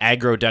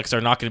aggro decks are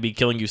not going to be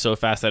killing you so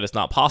fast that it's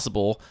not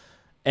possible.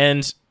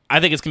 And I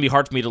think it's going to be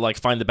hard for me to like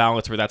find the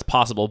balance where that's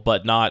possible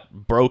but not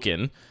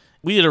broken.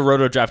 We did a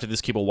Roto draft of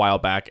this cube a while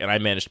back, and I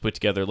managed to put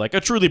together like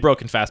a truly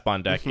broken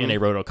Fastbond deck in a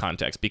Roto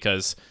context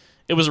because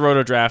it was a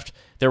Roto draft.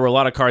 There were a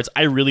lot of cards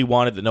I really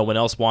wanted that no one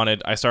else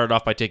wanted. I started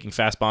off by taking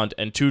Fastbond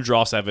and 2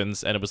 draw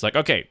 7s, and it was like,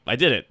 okay, I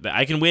did it.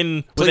 I can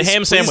win with a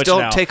ham sandwich now.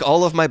 Please don't take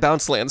all of my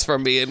bounce lands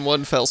from me in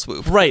one fell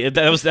swoop. Right.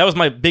 That was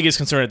my biggest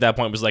concern at that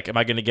point, was like, am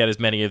I going to get as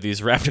many of these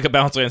Ravnica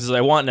bounce lands as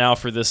I want now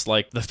for this,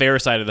 like, the fair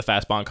side of the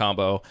Fastbond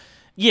combo?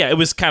 Yeah, it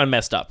was kind of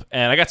messed up.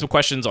 And I got some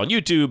questions on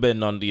YouTube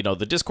and on,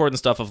 the Discord and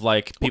stuff of,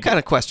 like, people. What kind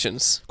of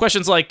questions?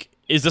 Questions like,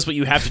 is this what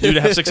you have to do to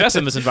have success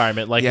in this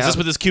environment? Like, is this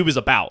what this cube is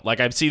about? Like,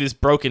 I see this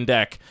broken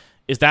deck.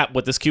 Is that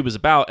what this cube is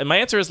about? And my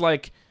answer is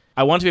like,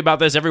 I want it to be about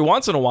this every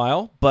once in a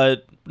while,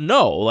 but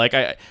no. Like,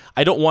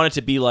 I don't want it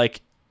to be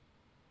like,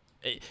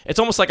 it's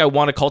almost like I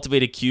want to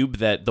cultivate a cube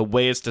that the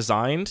way it's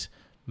designed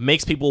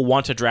makes people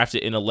want to draft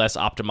it in a less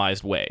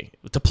optimized way,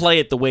 to play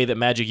it the way that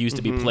Magic used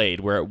to be played,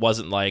 where it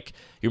wasn't like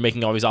you're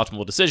making all these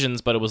optimal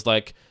decisions, but it was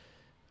like,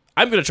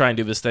 I'm going to try and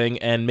do this thing,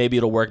 and maybe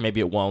it'll work, maybe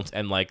it won't,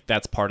 and like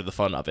that's part of the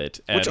fun of it.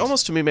 And, which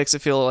almost to me makes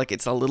it feel like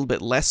it's a little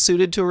bit less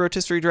suited to a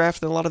rotisserie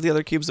draft than a lot of the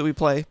other cubes that we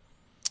play.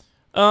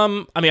 I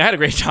mean, I had a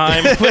great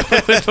time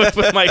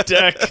with my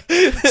deck,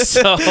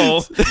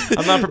 so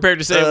I'm not prepared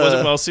to say it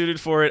wasn't well suited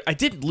for it. I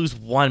did lose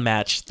one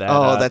match.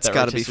 That's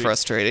got to be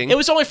frustrating. It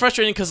was only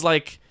frustrating because,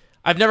 like,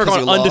 I've never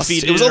gone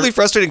undefeated. It was only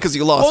frustrating because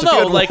you lost. Well, no,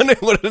 if you had won,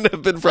 it wouldn't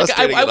have been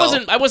frustrating at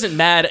all. I wasn't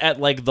mad at,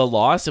 like, the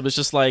loss. It was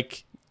just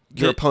like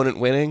your opponent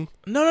winning.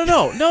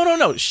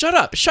 No. Shut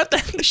up. Shut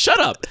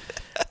up.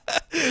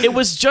 It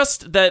was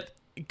just that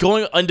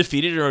going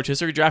undefeated in a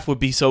rotisserie draft would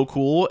be so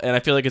cool, and I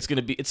feel like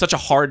it's such a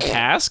hard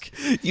task.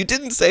 You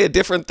didn't say a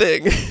different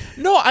thing.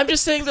 No, I'm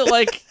just saying that,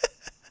 like,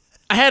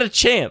 I had a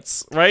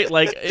chance, right?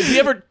 Like, if you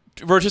ever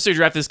rotisserie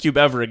draft this cube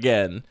ever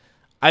again,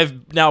 I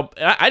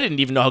didn't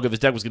even know how good this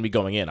deck was going to be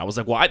going in. I was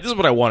like, well, this is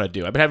what I want to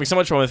do. I've been having so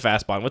much fun with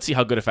Fastbond. Let's see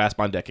how good a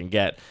Fastbond deck can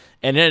get.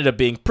 And it ended up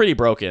being pretty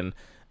broken.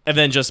 And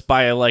then just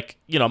by, like,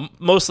 you know,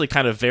 mostly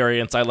kind of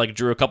variance, I, like,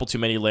 drew a couple too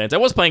many lands. I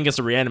was playing against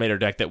a Reanimator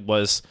deck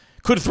that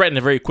could threaten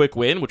a very quick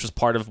win, which was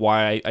part of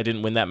why I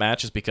didn't win that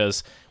match, is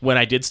because when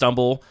I did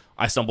stumble,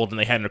 I stumbled and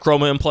they had an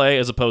Akroma in play,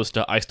 as opposed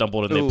to I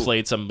stumbled and they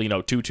played some,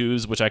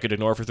 2/2s, which I could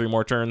ignore for 3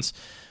 more turns.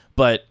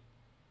 But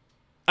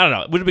I don't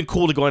know. It would have been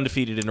cool to go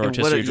undefeated in a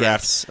rotisserie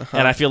draft. Yes.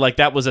 And I feel like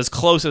that was as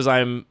close as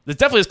it's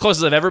definitely as close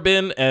as I've ever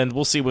been, and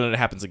we'll see when it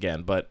happens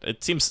again. But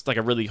it seems like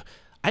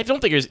I don't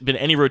think there's been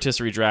any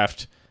rotisserie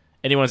draft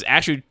anyone's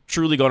actually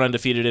truly gone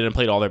undefeated in and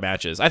played all their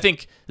matches. I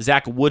think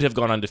Zach would have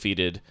gone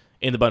undefeated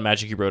in the Bun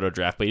Magic Roto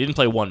draft, but he didn't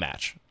play one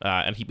match,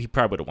 and he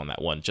probably would have won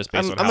that one just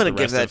based on how I'm going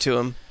to give that to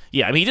him.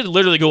 Yeah, I mean, he did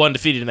literally go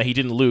undefeated in that he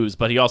didn't lose,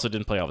 but he also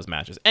didn't play all his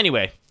matches.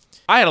 Anyway,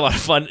 I had a lot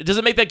of fun. Does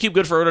it make that cube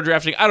good for roto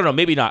drafting? I don't know.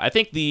 Maybe not. I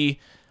think the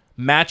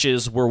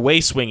matches were way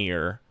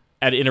swingier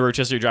in a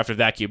rotisserie draft of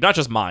that cube. Not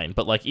just mine,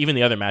 but like even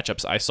the other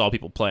matchups I saw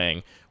people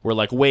playing were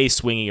like way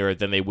swingier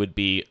than they would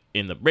be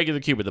in the regular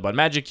cube or the Bun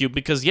Magic cube,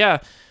 because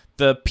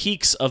the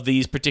peaks of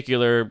these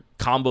particular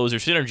combos or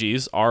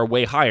synergies are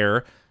way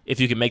higher if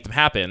you can make them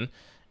happen.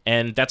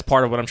 And that's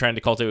part of what I'm trying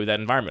to cultivate with that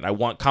environment. I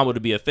want combo to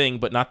be a thing,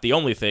 but not the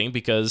only thing,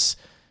 because,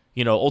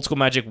 old school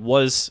Magic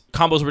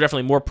combos were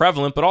definitely more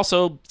prevalent, but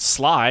also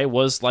Sly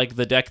was like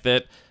the deck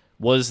that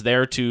was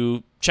there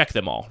to check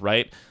them all,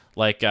 right?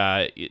 Like,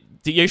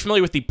 you're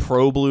familiar with the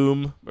Pro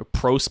Bloom or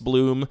Pros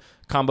Bloom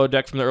combo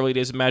deck from the early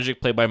days of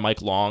Magic, played by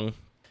Mike Long?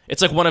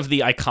 It's like one of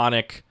the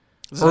iconic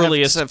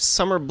earliest. Does it have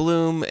Summer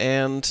Bloom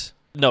and...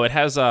 No, it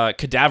has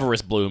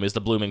Cadaverous Bloom is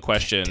the bloom in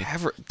question.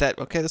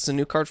 That's a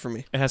new card for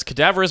me. It has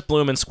Cadaverous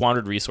Bloom and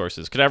Squandered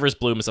Resources. Cadaverous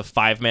Bloom is a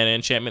 5-mana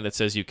enchantment that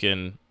says you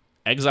can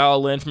exile a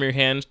land from your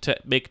hand to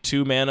make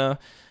 2 mana,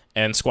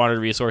 and Squandered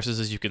Resources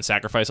is you can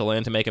sacrifice a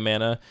land to make a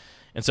mana.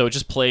 And so it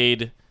just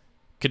played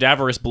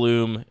Cadaverous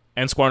Bloom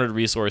and Squandered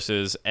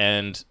Resources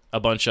and a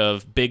bunch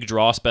of big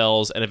draw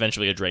spells and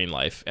eventually a Drain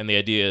Life. And the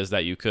idea is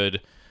that you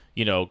could...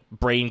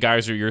 Brain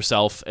Geyser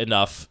yourself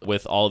enough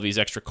with all of these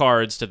extra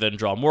cards to then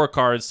draw more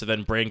cards to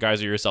then Brain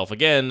Geyser yourself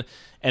again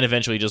and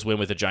eventually just win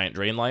with a giant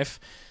Drain Life.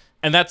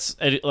 And that's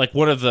like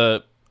one of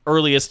the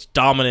earliest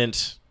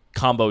dominant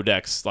combo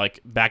decks,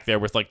 like back there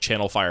with like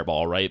Channel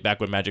Fireball, right?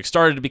 Back when Magic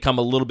started to become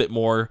a little bit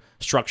more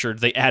structured,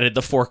 they added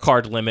the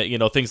 4-card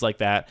limit, things like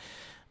that.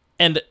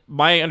 And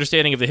my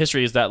understanding of the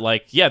history is that,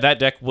 that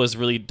deck was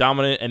really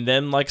dominant, and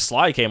then,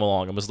 Sly came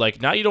along and was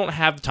like, now you don't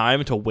have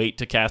time to wait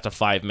to cast a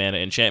 5-mana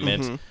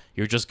enchantment. Mm-hmm.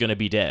 You're just going to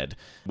be dead,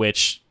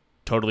 which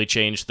totally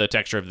changed the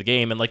texture of the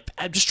game. And,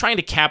 I'm just trying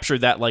to capture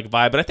that,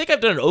 vibe. And I think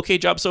I've done an okay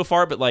job so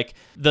far, but,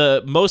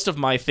 the most of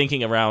my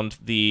thinking around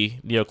the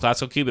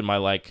Neoclassical Cube and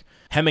my,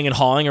 hemming and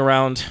hawing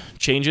around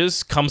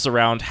changes comes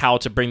around how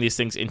to bring these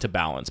things into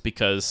balance,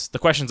 because the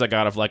questions I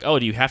got of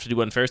do you have to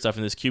do unfair stuff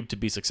in this cube to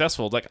be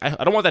successful? I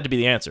don't want that to be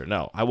the answer.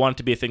 No, I want it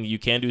to be a thing that you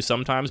can do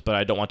sometimes, but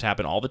I don't want it to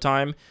happen all the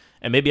time.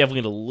 And maybe I've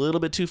leaned a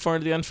little bit too far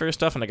into the unfair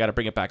stuff and I got to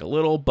bring it back a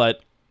little,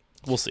 but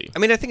we'll see. I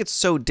mean, I think it's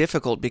so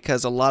difficult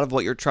because a lot of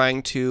what you're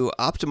trying to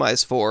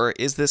optimize for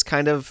is this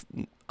kind of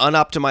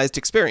unoptimized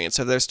experience.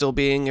 So there's still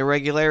being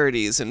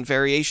irregularities and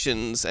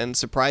variations and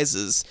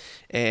surprises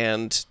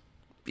and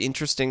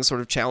interesting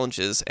sort of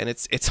challenges, and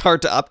it's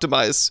hard to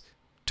optimize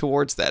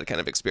towards that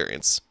kind of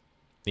experience.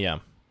 Yeah.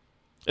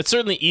 It's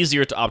certainly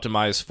easier to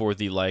optimize for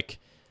the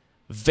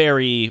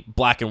very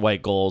black and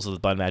white goals of the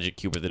Bun Magic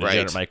Cube or the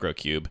Degenerate Micro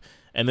Cube.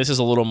 And this is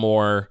a little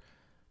more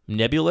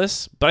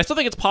nebulous, but I still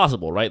think it's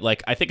possible, right?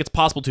 I think it's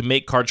possible to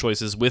make card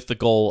choices with the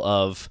goal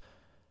of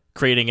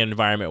creating an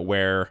environment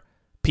where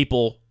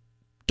people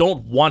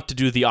don't want to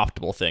do the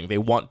optimal thing. They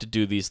want to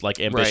do these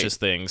ambitious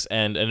things,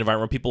 and an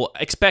environment where people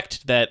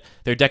expect that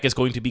their deck is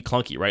going to be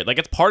clunky, right?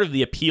 It's part of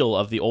the appeal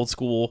of the old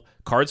school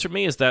cards for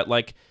me is that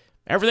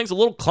everything's a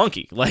little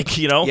clunky.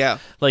 Yeah.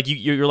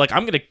 You're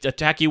I'm going to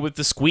attack you with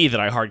the Squee that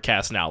I hard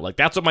cast now.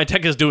 That's what my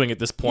deck is doing at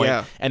this point.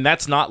 Yeah. And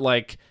that's not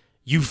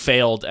you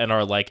failed and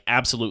are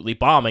absolutely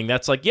bombing.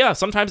 That's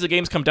sometimes the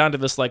games come down to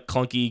this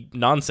clunky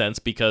nonsense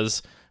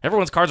because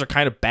everyone's cards are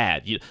kind of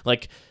bad.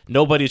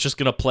 Nobody's just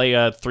going to play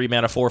a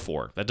 3-mana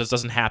 4/4. That just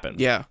doesn't happen.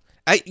 Yeah.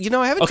 I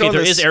haven't Okay, drawn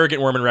there this... is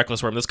Arrogant Worm and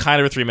Reckless Worm. That's kind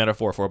of a 3-mana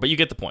 4/4, but you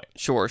get the point.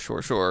 Sure.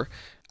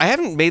 I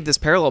haven't made this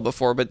parallel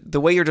before, but the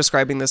way you're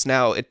describing this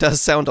now, it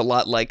does sound a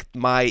lot like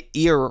my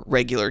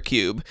irregular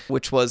cube,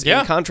 which was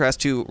in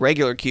contrast to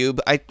regular cube.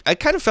 I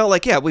kind of felt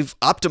like, we've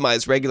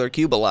optimized regular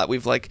cube a lot.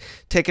 We've like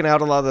taken out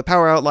a lot of the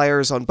power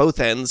outliers on both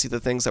ends, the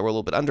things that were a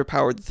little bit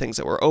underpowered, the things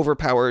that were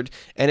overpowered,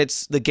 and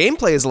the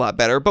gameplay is a lot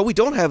better, but we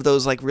don't have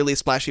those like really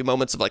splashy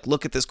moments of like,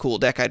 look at this cool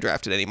deck I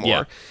drafted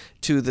anymore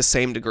to the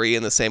same degree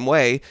in the same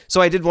way.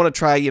 So I did want to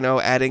try,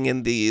 adding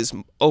in these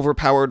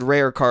overpowered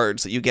rare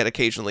cards that you get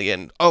occasionally,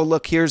 and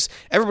look,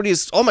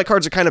 all my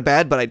cards are kind of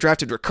bad, but I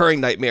drafted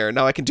Recurring Nightmare.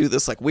 Now I can do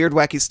this like weird,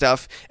 wacky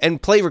stuff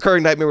and play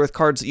Recurring Nightmare with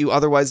cards that you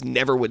otherwise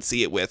never would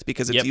see it with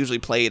because it's usually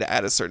played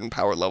at a certain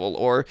power level.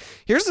 Or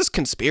here's this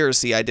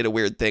conspiracy I did a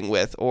weird thing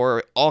with,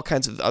 or all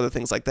kinds of other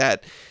things like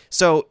that.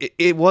 So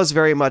it was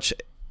very much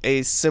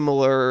a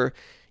similar,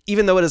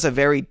 even though it is a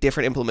very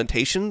different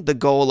implementation, the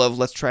goal of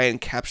let's try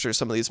and capture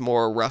some of these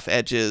more rough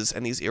edges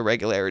and these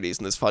irregularities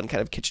and this fun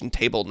kind of kitchen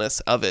table-ness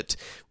of it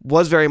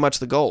was very much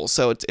the goal.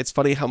 So it's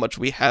funny how much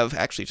we have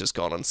actually just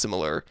gone on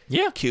similar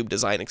cube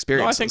design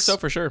experiences. No, I think so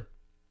for sure.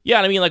 Yeah,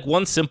 and I mean, like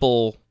one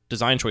simple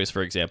design choice,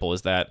 for example,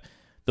 is that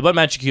the Blood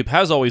Magic Cube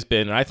has always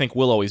been, and I think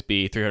will always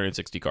be,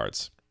 360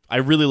 cards. I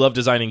really love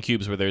designing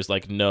cubes where there's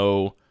like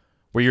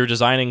where you're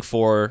designing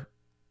for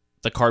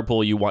the card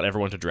pool you want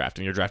everyone to draft,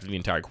 and you're drafting the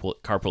entire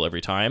card pool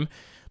every time.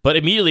 But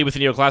immediately with the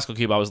Neoclassical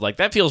Cube, I was like,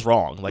 that feels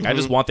wrong. Like, I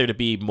just want there to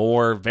be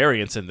more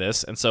variance in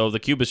this, and so the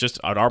cube is just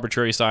an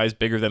arbitrary size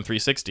bigger than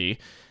 360,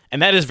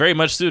 and that is very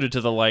much suited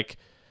to the, like,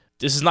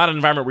 this is not an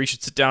environment where you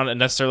should sit down and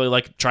necessarily,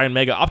 like, try and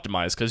mega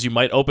optimize, because you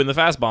might open the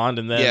Fastbond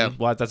and then,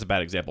 well, that's a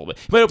bad example, but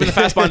you might open the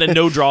Fastbond and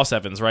no draw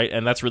sevens, right?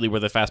 And that's really where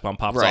the Fastbond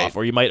pops off.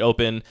 Or you might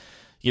open,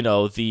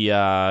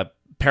 the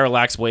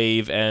Parallax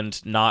Wave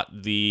and not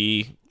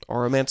the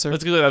Auramancer.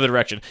 Let's go the other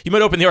direction. You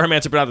might open the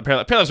Auramancer, but not the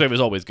Parallax. Parallax Wave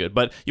is always good,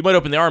 but you might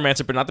open the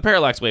Auramancer, but not the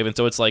Parallax Wave, and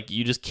so it's like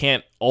you just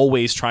can't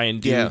always try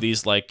and do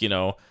these, like,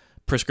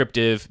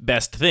 prescriptive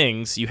best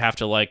things. You have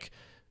to, like,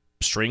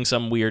 string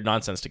some weird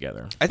nonsense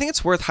together. I think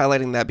it's worth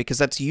highlighting that because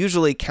that's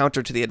usually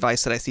counter to the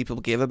advice that I see people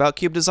give about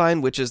cube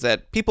design, which is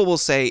that people will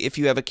say if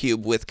you have a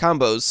cube with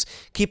combos,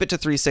 keep it to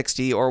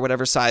 360 or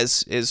whatever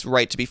size is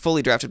right to be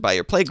fully drafted by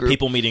your playgroup.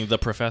 People meeting the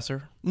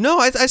professor? No,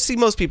 I see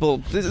most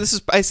people,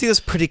 I see this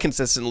pretty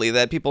consistently,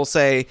 that people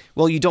say,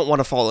 well, you don't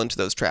want to fall into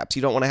those traps.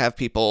 You don't want to have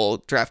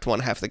people draft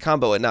one half the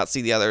combo and not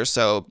see the other,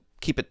 so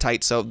keep it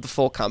tight so the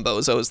full combo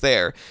is always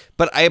there.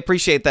 But I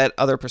appreciate that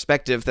other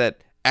perspective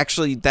that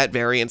actually that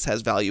variance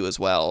has value as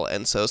well,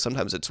 and so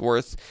sometimes it's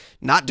worth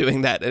not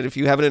doing that. And if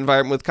you have an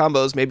environment with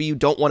combos, maybe you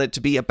don't want it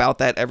to be about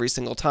that every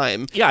single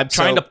time. Yeah, I'm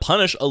trying to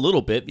punish a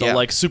little bit the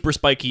like super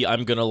spiky,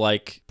 I'm gonna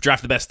like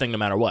draft the best thing no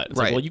matter what. It's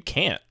like, well, you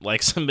can't.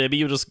 Like, so maybe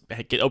you just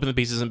open the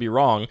pieces and be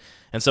wrong,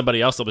 and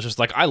somebody else was just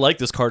like, I like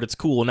this card, it's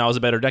cool, and now it's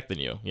a better deck than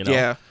you know?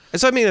 Yeah.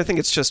 And so I mean, I think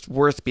it's just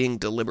worth being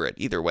deliberate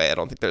either way. I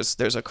don't think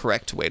there's a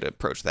correct way to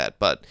approach that,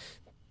 but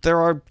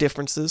there are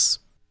differences.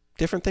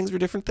 Different things are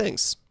different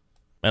things.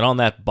 And on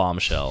that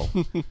bombshell,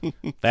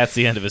 that's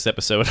the end of this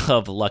episode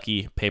of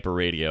Lucky Paper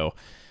Radio.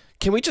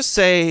 Can we just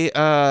say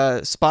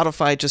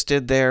Spotify just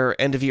did their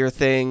end-of-year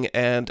thing,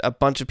 and a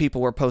bunch of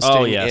people were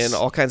posting in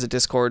all kinds of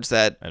Discords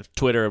that... And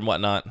Twitter and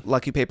whatnot.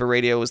 Lucky Paper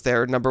Radio was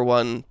their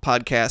 #1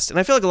 podcast. And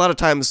I feel like a lot of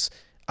times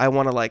I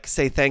want to like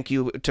say thank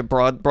you to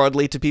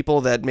broadly to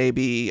people that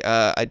maybe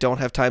I don't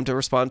have time to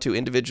respond to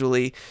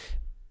individually.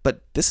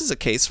 But this is a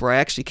case where I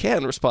actually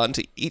can respond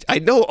to each. I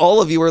know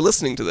all of you are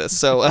listening to this,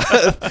 so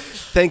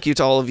thank you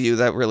to all of you.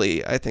 That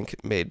really, I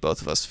think, made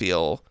both of us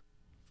feel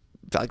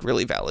like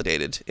really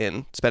validated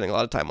in spending a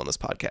lot of time on this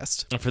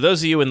podcast. And for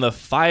those of you in the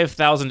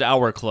 5,000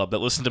 hour club that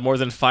listen to more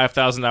than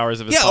 5,000 hours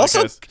of his podcast,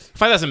 also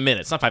 5,000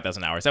 minutes, not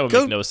 5,000 hours. That would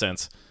make no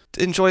sense.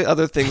 Enjoy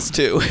other things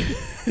too.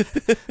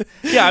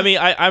 Yeah, I mean,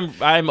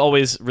 I'm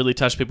always really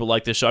touched people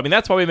like this show. I mean,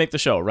 that's why we make the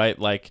show, right?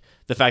 Like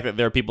the fact that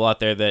there are people out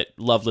there that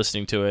love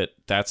listening to it.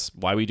 That's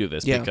why we do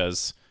this,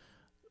 because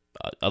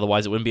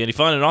otherwise it wouldn't be any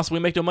fun, and also we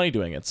make no money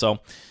doing it. So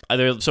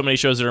there are so many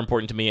shows that are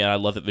important to me, and I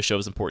love that the show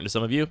is important to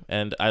some of you,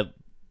 and I'm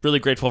really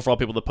grateful for all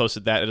people that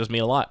posted that. It does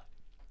mean a lot.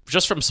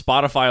 Just from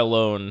Spotify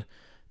alone,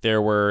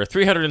 there were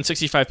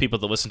 365 people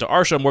that listened to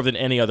our show more than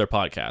any other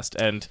podcast,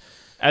 and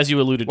as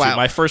you alluded to,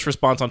 my first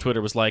response on Twitter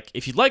was like,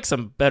 if you'd like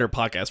some better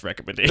podcast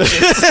recommendations,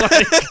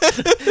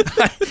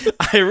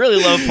 I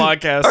really love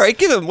podcasts. All right,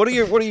 give them. What do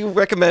you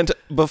recommend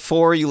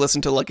before you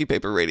listen to Lucky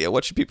Paper Radio?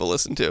 What should people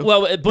listen to?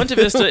 Well, Bunta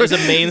Vista is a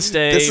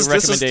mainstay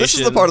recommendation. This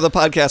is the part of the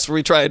podcast where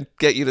we try and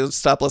get you to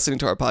stop listening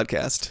to our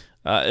podcast.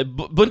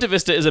 Bunta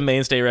Vista is a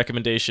mainstay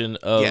recommendation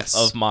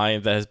of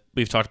mine that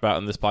we've talked about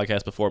in this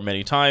podcast before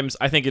many times.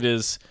 I think it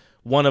is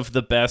one of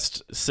the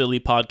best silly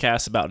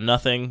podcasts about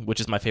nothing, which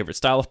is my favorite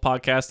style of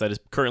podcast that is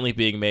currently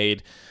being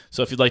made.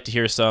 So if you'd like to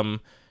hear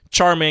some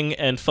charming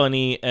and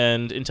funny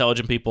and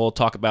intelligent people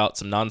talk about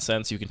some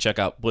nonsense, you can check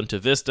out Bunta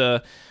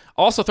Vista.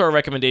 Also throw a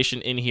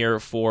recommendation in here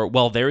for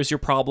Well, There's Your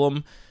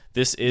Problem.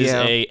 This is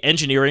a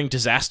engineering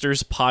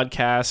disasters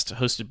podcast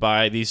hosted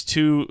by these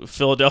two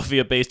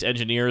Philadelphia-based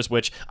engineers,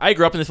 which I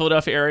grew up in the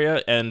Philadelphia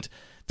area, and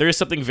there is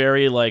something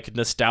very like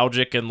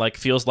nostalgic and like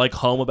feels like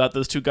home about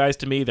those two guys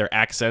to me. Their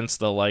accents,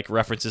 the like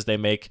references they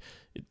make,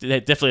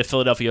 definitely a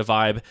Philadelphia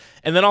vibe.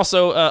 And then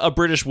also a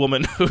British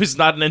woman who's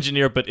not an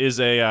engineer but is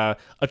a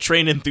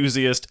train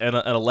enthusiast and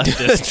a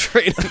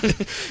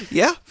leftist.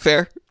 Yeah,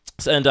 fair.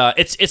 And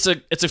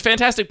it's a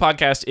fantastic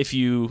podcast if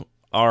you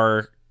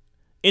are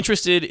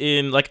interested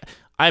in like.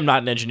 I'm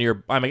not an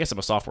engineer. I guess I'm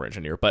a software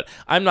engineer, but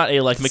I'm not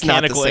a like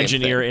mechanical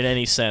engineer in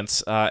any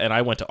sense. And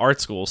I went to art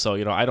school, so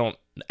I don't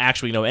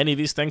actually know any of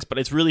these things. But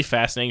it's really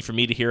fascinating for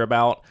me to hear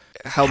about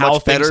how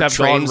much better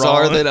trains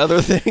are than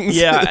other things.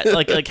 Yeah,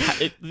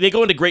 they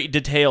go into great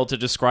detail to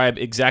describe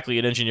exactly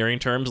in engineering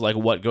terms like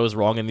what goes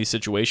wrong in these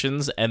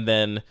situations, and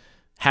then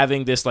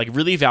having this like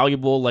really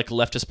valuable like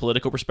leftist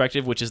political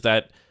perspective, which is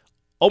that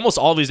almost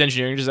all of these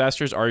engineering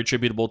disasters are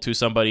attributable to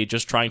somebody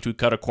just trying to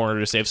cut a corner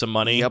to save some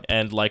money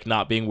and like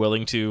not being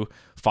willing to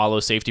follow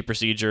safety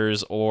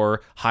procedures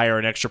or hire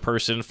an extra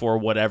person for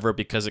whatever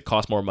because it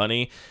costs more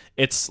money.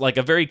 It's like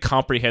a very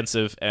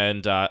comprehensive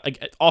and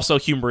also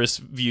humorous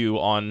view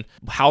on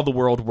how the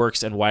world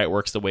works and why it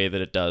works the way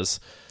that it does.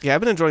 Yeah, I've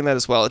been enjoying that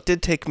as well. It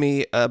did take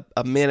me a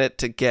minute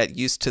to get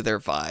used to their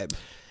vibe.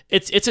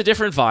 It's a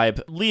different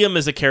vibe. Liam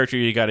is a character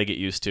you got to get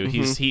used to.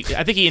 Mm-hmm.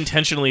 I think he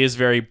intentionally is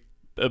very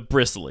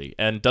bristly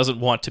and doesn't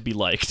want to be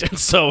liked, and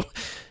so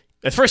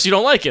at first you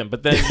don't like him,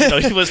 but then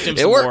you listen to him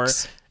some more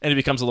and it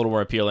becomes a little more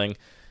appealing.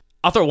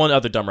 I'll throw one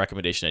other dumb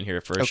recommendation in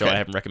here for a show I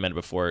haven't recommended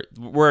before.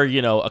 We're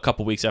a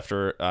couple weeks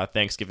after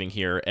Thanksgiving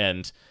here,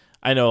 and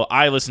I know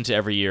I listen to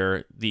every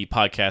year the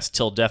podcast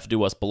Till Death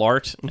Do Us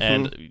Blart,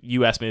 and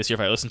you asked me this year if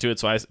I listened to it,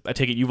 so I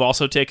take it you've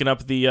also taken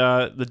up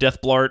the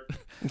Death Blart.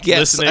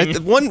 Yes,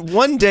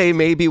 one day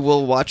maybe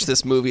we'll watch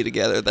this movie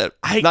together that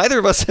neither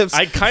of us have.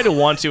 I kind of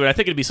want to, and I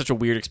think it'd be such a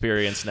weird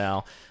experience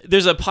now.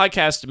 There's a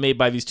podcast made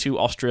by these two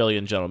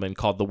Australian gentlemen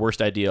called The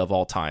Worst Idea of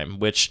All Time,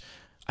 which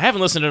I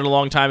haven't listened to in a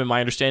long time, and my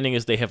understanding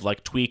is they have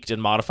like tweaked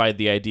and modified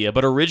the idea.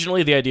 But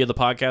originally the idea of the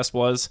podcast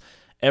was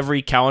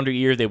every calendar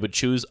year they would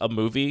choose a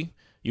movie,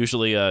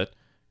 usually a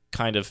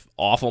kind of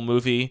awful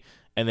movie,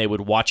 and they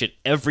would watch it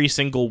every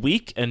single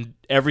week, and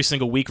every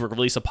single week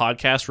release a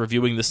podcast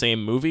reviewing the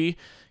same movie,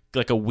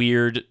 like a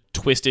weird,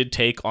 twisted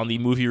take on the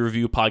movie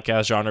review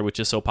podcast genre, which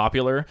is so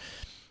popular.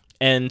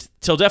 And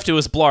Till Death Do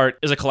Us Blart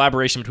is a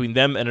collaboration between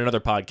them and another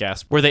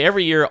podcast where they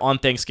every year on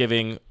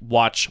Thanksgiving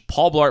watch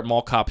Paul Blart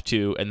Mall Cop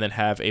 2 and then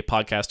have a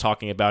podcast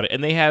talking about it.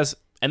 And they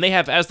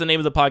have, as the name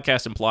of the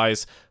podcast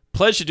implies,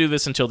 pledged to do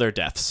this until their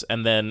deaths,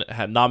 and then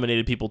have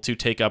nominated people to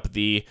take up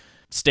the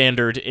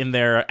standard in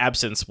their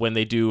absence when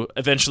they do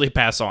eventually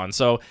pass on.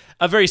 So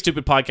a very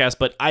stupid podcast,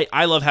 but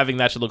I love having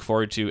that to look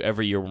forward to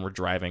every year when we're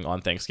driving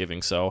on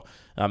Thanksgiving. So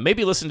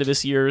maybe listen to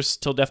this year's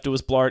Till Death Do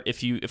Us Blart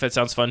if that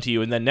sounds fun to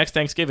you, and then next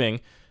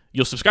Thanksgiving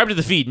you'll subscribe to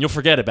the feed and you'll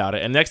forget about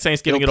it, and next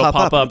Thanksgiving it'll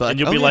pop up and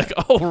you'll be like,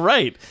 oh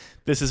right,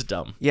 this is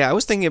dumb. Yeah, I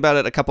was thinking about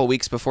it a couple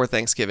weeks before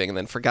Thanksgiving and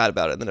then forgot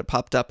about it, and then it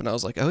popped up and I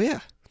was like, oh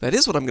yeah, that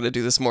is what I'm going to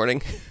do this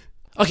morning.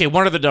 Okay,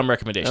 one other dumb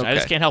recommendation. I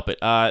just can't help it.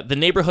 The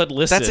Neighborhood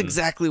Listen. That's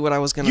exactly what I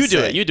was going to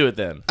say. You do it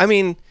then. I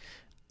mean,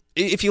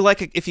 if you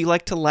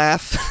like to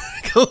laugh,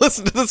 go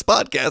listen to this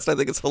podcast. I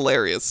think it's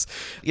hilarious.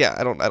 Yeah,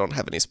 I don't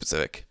have any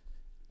specific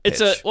pitch.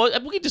 We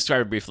can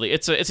describe it briefly.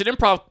 It's an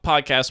improv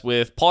podcast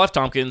with Paul F.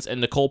 Tompkins and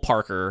Nicole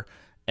Parker,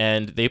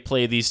 and they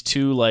play these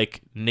two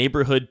like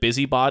neighborhood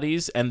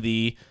busybodies, and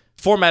the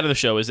format of the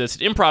show is it's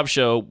an improv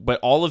show, but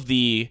all of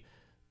the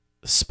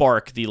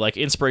spark, the like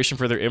inspiration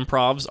for their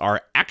improvs are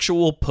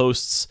actual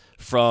posts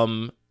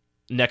from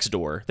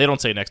Nextdoor. They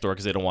don't say Nextdoor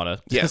because they don't want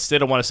to. Yes, they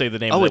don't want to say the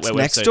name. Oh, of the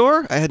it's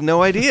Nextdoor? I had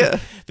no idea.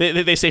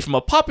 they say from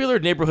a popular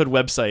neighborhood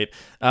website.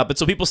 But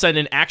so people send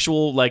in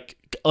actual like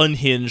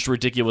unhinged,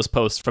 ridiculous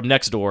posts from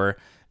Nextdoor,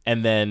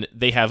 and then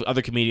they have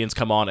other comedians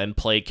come on and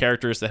play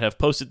characters that have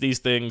posted these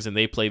things, and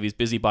they play these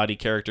busybody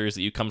characters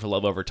that you come to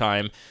love over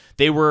time.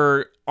 They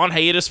were on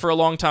hiatus for a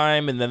long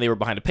time, and then they were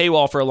behind a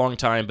paywall for a long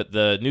time, but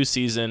the new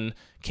season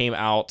came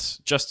out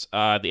just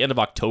the end of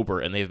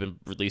October, and they've been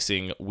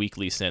releasing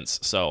weekly since.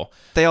 So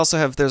they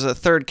also there's a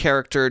third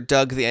character,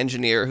 Doug the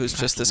engineer, who's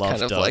just this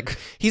kind of Doug. Like,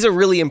 he's a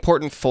really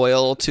important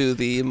foil to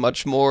the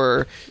much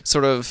more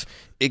sort of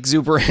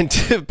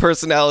exuberant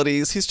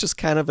personalities. He's just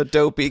kind of a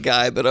dopey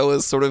guy that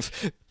always sort of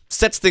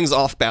sets things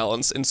off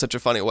balance in such a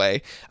funny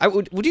way.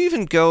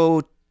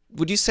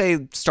 Would you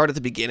say start at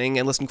the beginning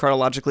and listen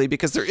chronologically?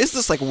 Because there is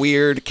this like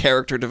weird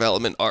character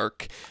development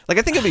arc. Like,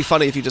 I think it'd be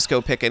funny if you just go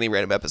pick any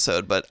random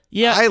episode, but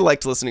yeah, I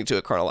liked listening to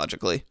it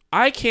chronologically.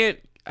 I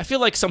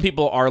feel like some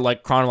people are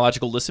like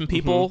chronological listen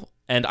people,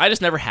 and I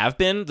just never have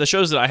been. The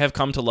shows that I have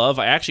come to love,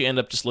 I actually end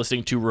up just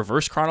listening to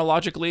reverse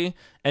chronologically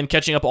and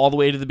catching up all the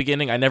way to the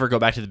beginning. I never go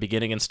back to the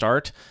beginning and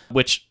start,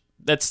 which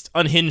that's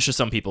unhinged to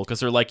some people because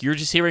they're like, you're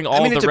just hearing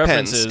all the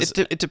references.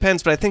 It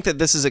depends, but I think that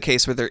this is a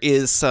case where there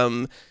is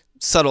some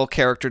subtle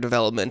character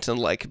development and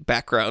like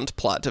background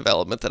plot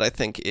development that I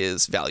think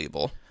is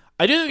valuable.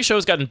 I do think the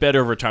show's gotten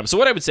better over time. So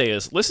what I would say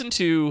is listen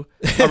to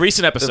a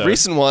recent episode. The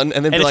recent one,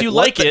 and then be if like, you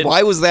like it,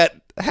 why was that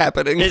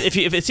happening. If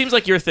it seems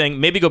like your thing,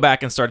 maybe go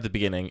back and start at the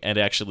beginning and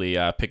actually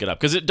pick it up,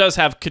 because it does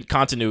have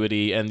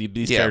continuity, and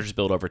these characters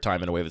build over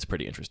time in a way that's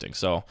pretty interesting.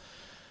 So,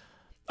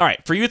 all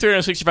right, for you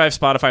 365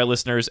 Spotify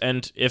listeners,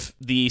 and if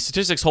the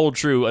statistics hold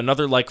true,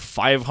 another like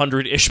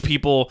 500-ish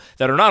people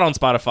that are not on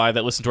Spotify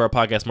that listen to our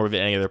podcast more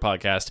than any other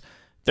podcast,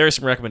 there are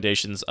some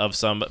recommendations of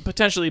some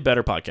potentially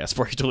better podcasts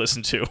for you to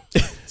listen to.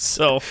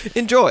 So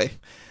enjoy.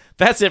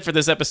 That's it for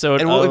this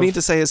episode. And what we mean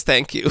to say is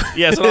thank you.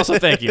 Yes, and also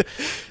thank you.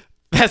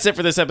 That's it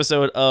for this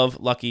episode of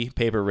Lucky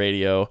Paper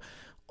Radio.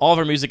 All of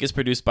our music is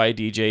produced by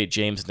DJ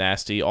James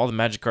Nasty. All the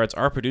magic cards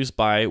are produced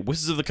by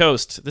Wizards of the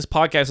Coast. This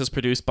podcast is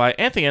produced by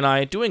Anthony and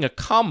I doing a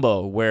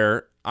combo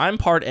where I'm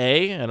part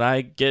A and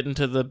I get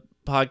into the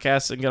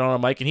podcast and get on a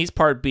mic, and he's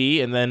part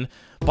B, and then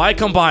by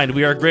combined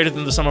we are greater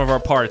than the sum of our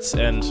parts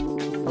and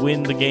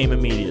win the game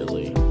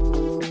immediately.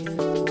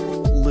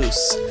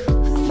 Loose.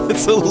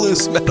 It's a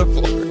loose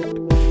metaphor.